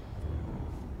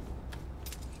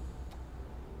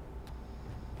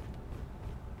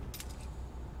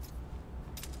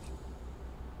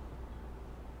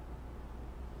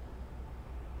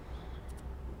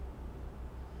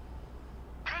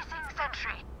 Placing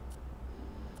sentry.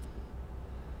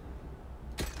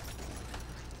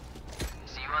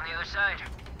 See you on the other side.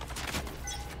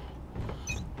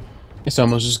 It's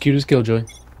almost as cute as Killjoy.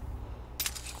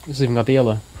 It's even got the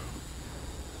yellow.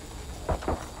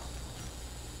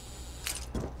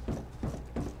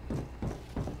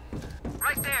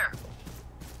 Right there.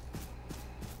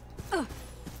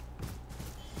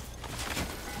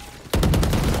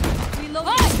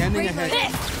 Reloading. Scanning ahead.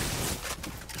 Reloading.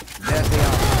 There they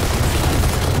are.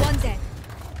 One dead.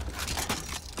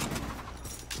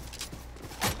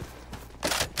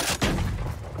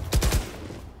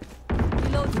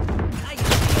 Reloading.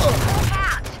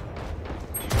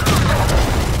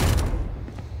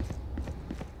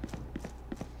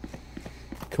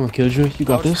 Come on, Killjoy, you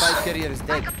got Our this. spike carrier is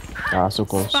dead. Ah, so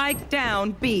close. Spike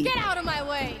down B. Get out of my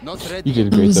way. Not ready. You did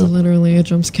That great was though. literally a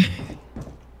jump scare.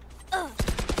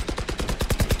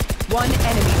 One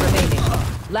enemy remaining.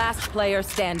 Last player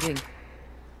standing.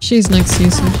 She's next to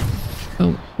you, Sage.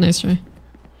 Oh, nice try.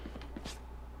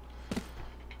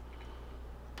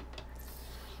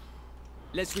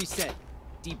 Let's reset.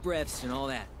 Deep breaths and all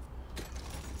that.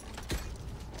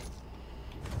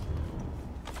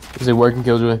 Is it working,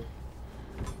 Killjoy?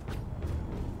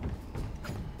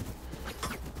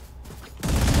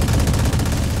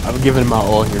 I'm giving it my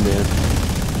all here, man.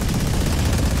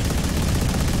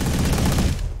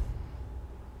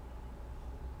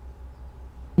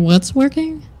 What's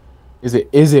working? Is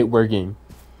it working?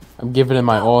 I'm giving it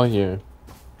my all here.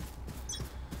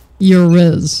 Your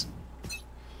Riz.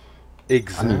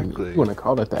 Exactly. I mean, you wanna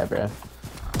call it that, bruh.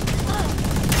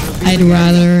 I'd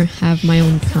rather have my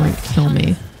own parent kill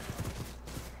me.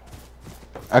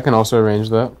 I can also arrange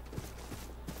that.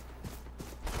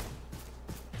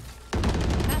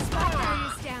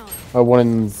 One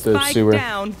in the Spike sewer.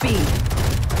 down B.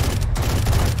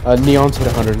 Neon's hit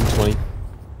 120.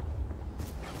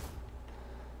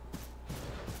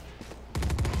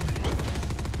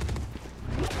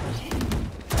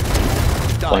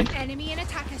 Flank. Enemy and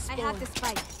attacker spawn. I have the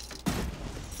spike.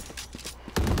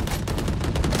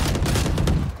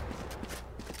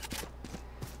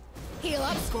 Heal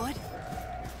up, squad.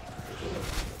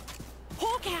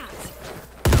 Hawk out.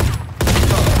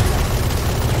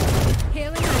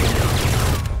 Healing.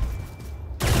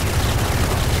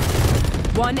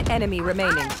 One enemy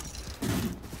remaining.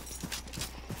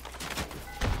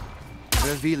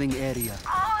 Revealing area.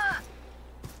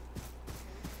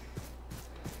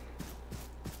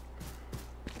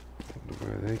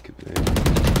 Where they could be.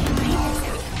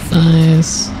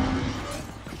 Nice.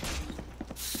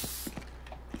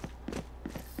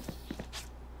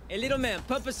 Hey, little man,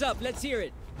 pump us up. Let's hear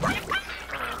it.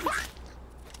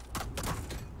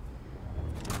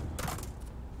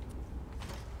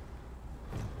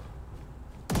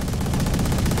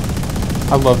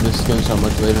 I love this skin so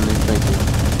much, Later. Thank you.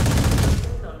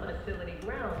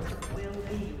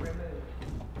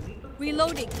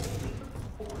 Reloading.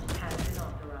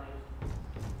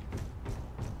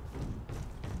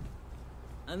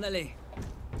 Ándale.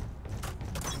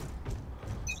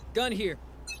 Gun here.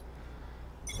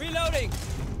 Reloading.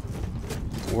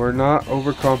 We're not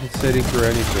overcompensating for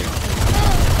anything.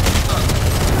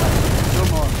 No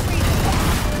more.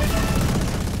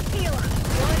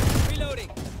 Reloading.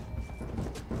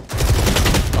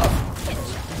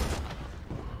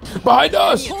 Behind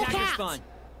us! Attacker spawn.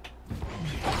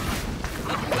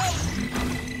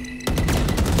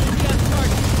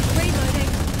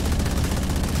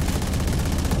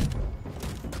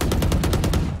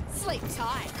 Sleep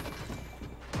tight.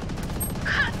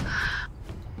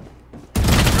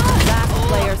 Last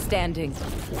player standing.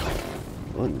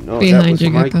 Oh no, Behind that was you,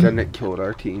 my Gekko. gun that killed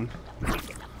our team.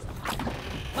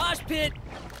 Mosh pit.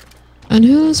 And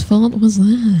whose fault was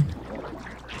that?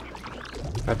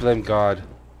 I blame God.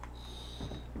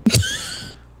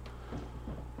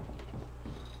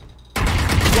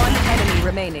 One enemy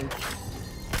remaining.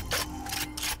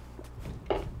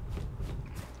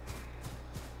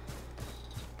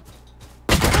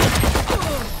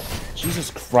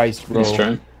 Jesus Christ, bro. Nice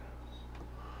try.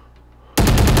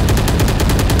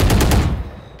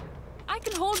 I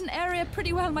can hold an area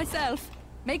pretty well myself.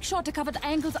 Make sure to cover the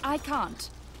angles I can't.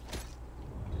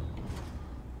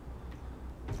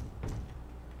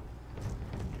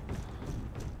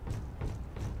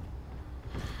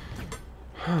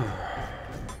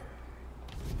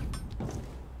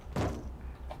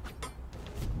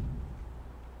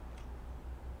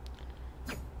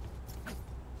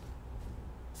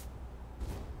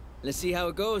 Let's see how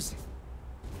it goes.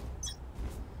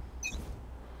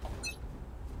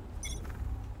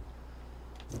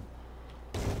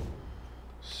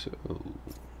 So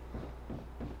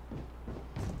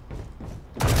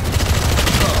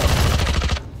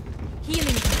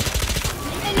Healing.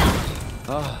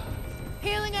 Ah.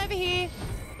 Healing over here.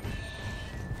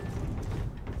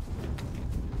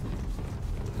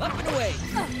 Up and away.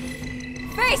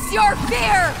 Face your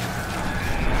fear.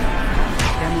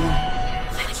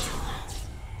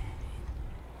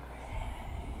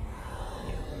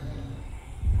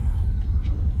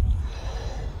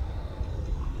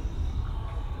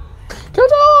 Good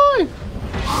eye!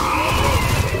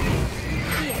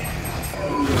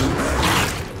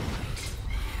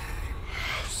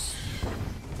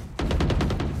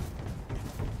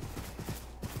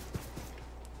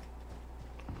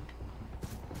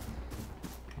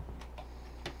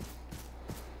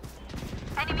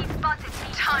 Enemy spotted.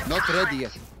 Time. Not ready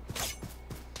yet.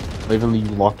 Even you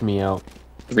locked me out.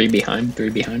 3 behind, 3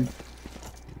 behind.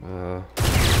 Reloading.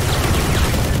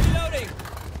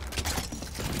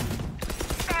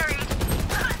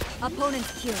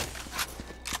 Opponent's killed.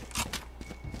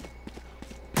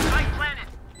 Right planet.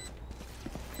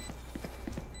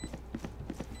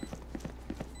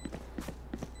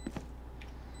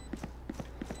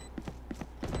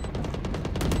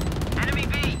 Enemy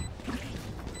B.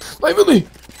 Lively!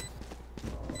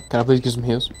 Can I please get some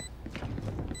heals?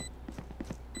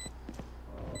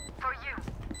 For you.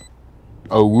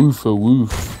 A woof, a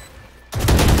woof.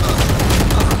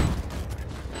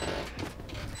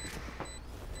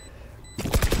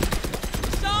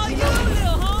 Saw you,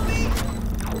 little homie.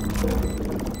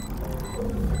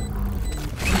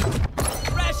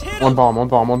 Fresh hit. One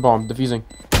bomb, defusing.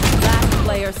 Last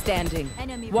player standing.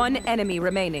 Enemy One enemy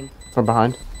remaining. From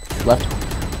behind. Left.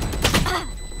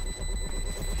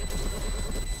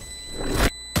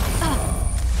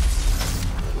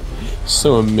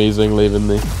 So amazing,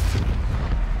 Lavenly.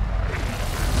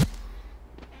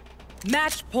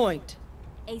 Match point.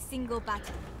 A single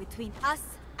battle between us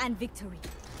and victory.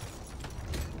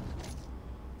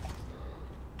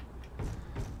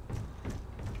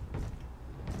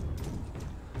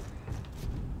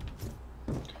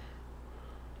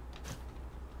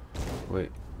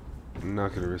 wait, I'm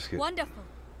not gonna risk it. Wonderful.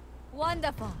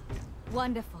 Wonderful.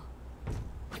 Wonderful.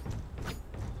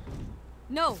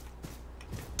 No.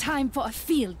 Time for a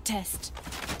field test.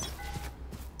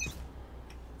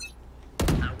 A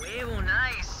huevo,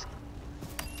 nice.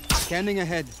 Scanning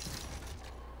ahead.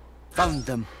 Found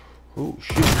them. Oh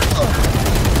shit.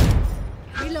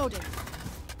 Reloading.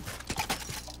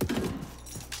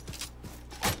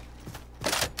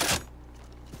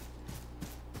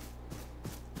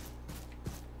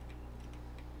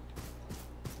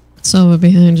 Sova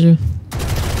behind you.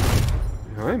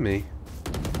 Behind me.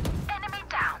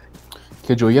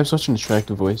 Okay, Joey, you have such an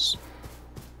attractive voice.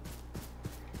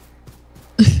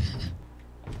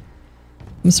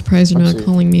 I'm surprised you're not Absolutely.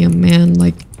 calling me a man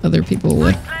like other people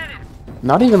would.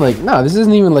 Not even like, no, this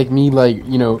isn't even like me, like,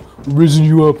 you know, risen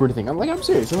you up or anything. I'm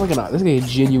serious. I'm like, this is a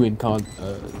genuine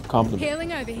compliment.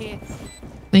 Hailing over here.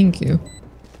 Thank you.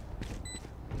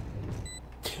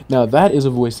 Now, that is a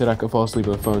voice that I could fall asleep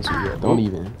on the phone to. Yeah, don't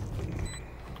even.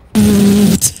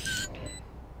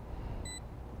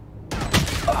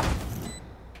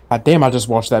 God damn, I just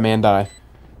watched that man die.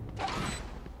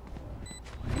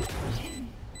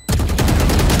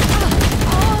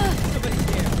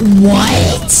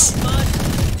 What?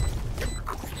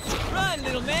 Run,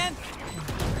 little man.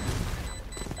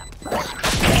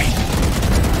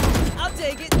 I'll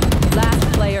take it.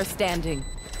 Last player standing.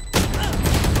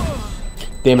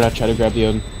 Damn it, I tried to grab the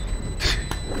Odin.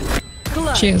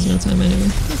 She has no time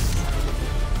anyway.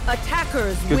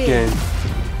 Attackers Good win. game.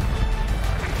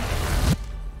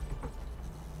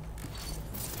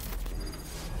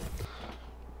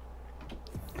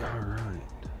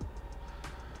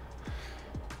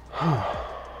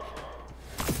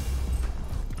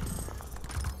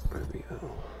 There we go.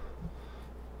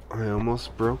 I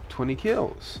almost broke 20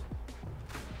 kills.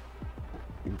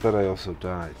 But I also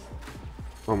died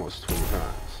almost 20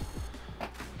 times.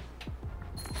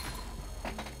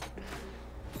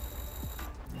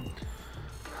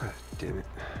 God damn it.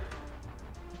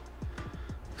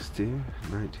 Steer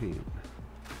 19.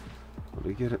 What do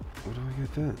we get? What do I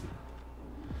get then?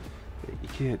 You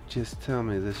can't just tell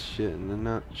me this shit and then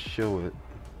not show it.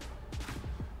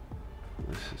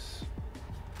 This is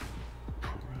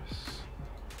porous.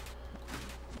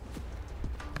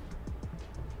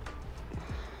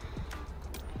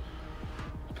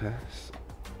 Pass.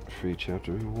 Free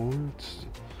chapter rewards.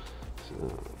 So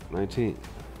 19.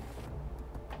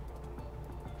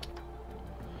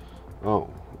 Oh,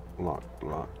 lock.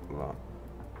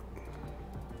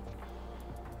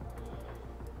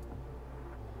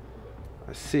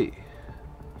 I see.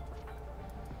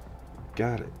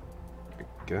 Got it.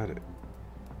 Got it.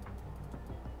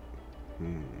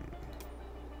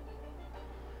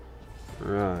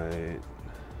 Right.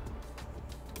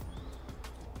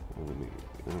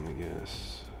 Let me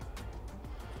guess.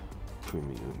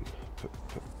 Premium.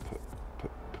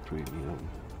 Premium.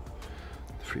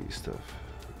 Free stuff.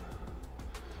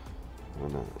 Oh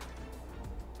no.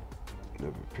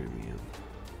 Never premium.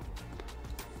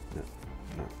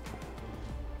 No.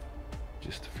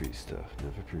 Just the free stuff,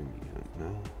 never premium,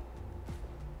 no?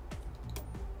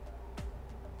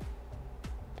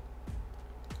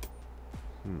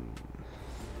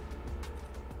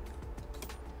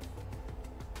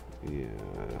 Yeah.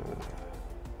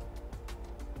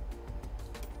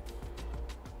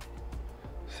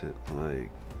 Is it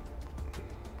like...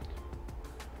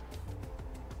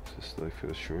 Is this like for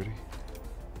the shorty?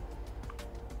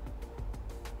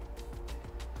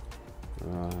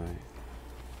 Right.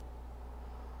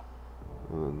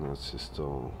 Well, then that's just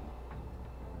all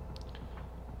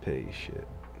pay shit.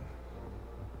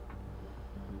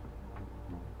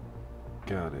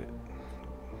 Got it.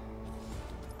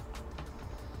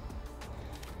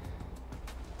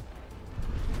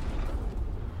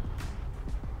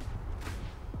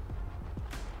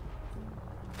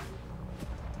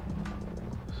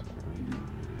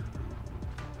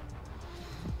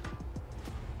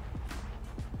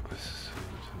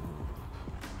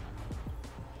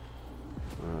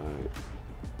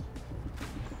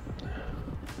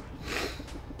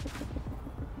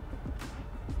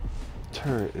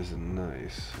 Turret is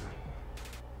nice,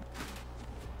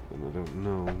 and I don't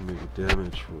know, maybe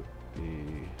damage would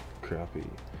be crappy.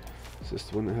 Is this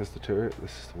the one that has the turret?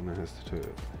 This is the one that has the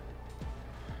turret.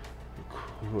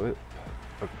 Equip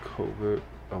a covert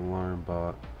alarm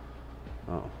bot.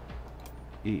 Oh.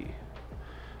 E.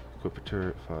 Equip a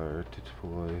turret fire to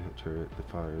deploy a turret that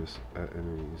fires at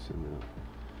enemies in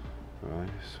the right.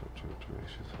 Switch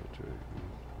direction, switch direction.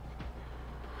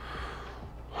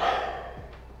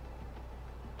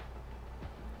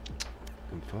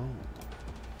 And phone.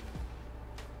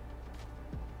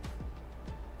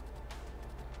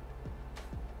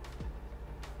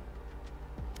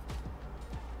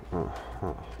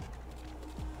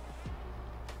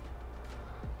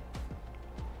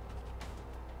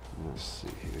 Let's see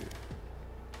here.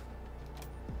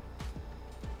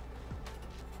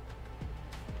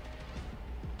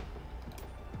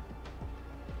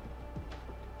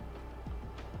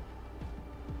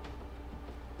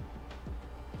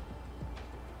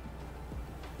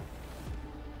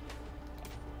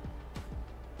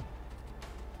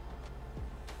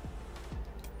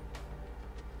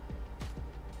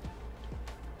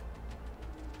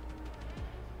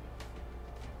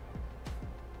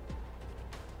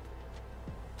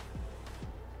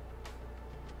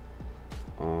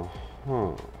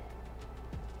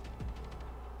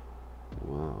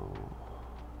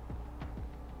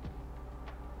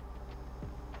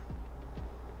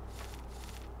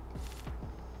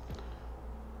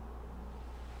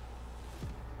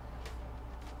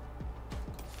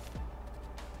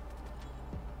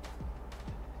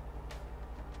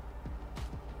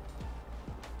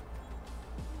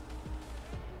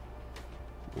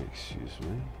 Excuse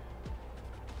me.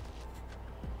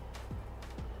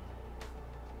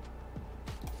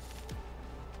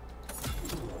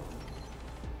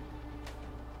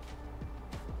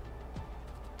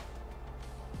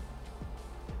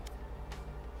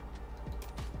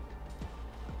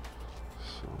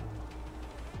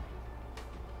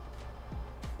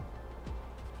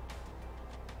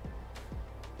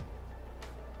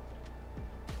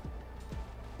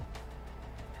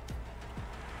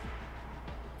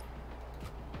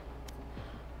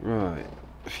 Right.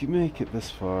 If you make it this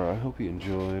far, I hope you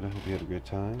enjoyed. I hope you had a good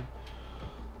time.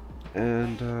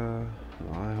 And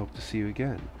I hope to see you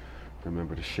again.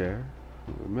 Remember to share.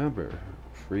 Remember,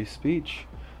 free speech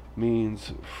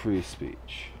means free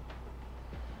speech.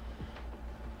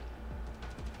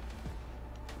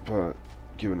 But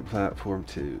giving a platform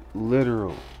to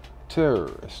literal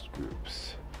terrorist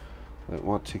groups that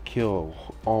want to kill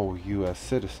all US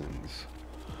citizens,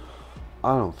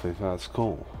 I don't think that's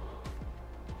cool.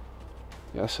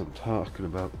 Yes, I'm talking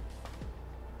about,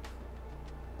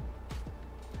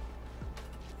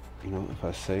 you know, if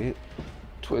I say it,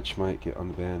 Twitch might get on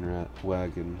the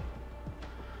bandwagon.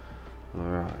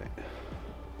 Alright.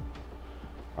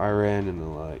 Iran and the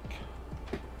like.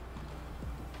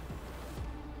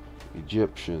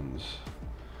 Egyptians.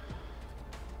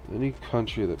 Any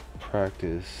country that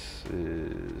practices,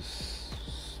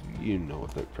 you know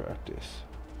what they practice.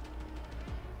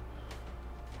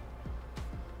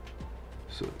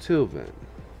 So until then,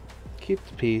 keep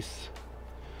the peace,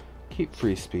 keep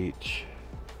free speech.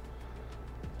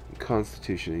 The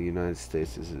Constitution of the United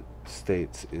States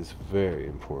is very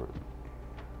important.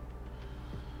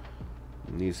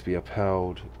 It needs to be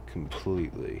upheld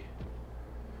completely.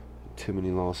 Too many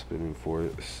laws have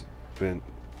been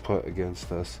put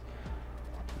against us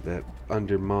that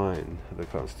undermine the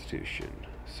Constitution.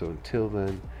 So until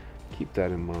then, keep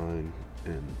that in mind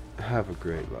and have a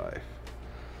great life.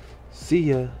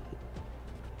 See ya,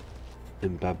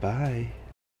 and bye-bye.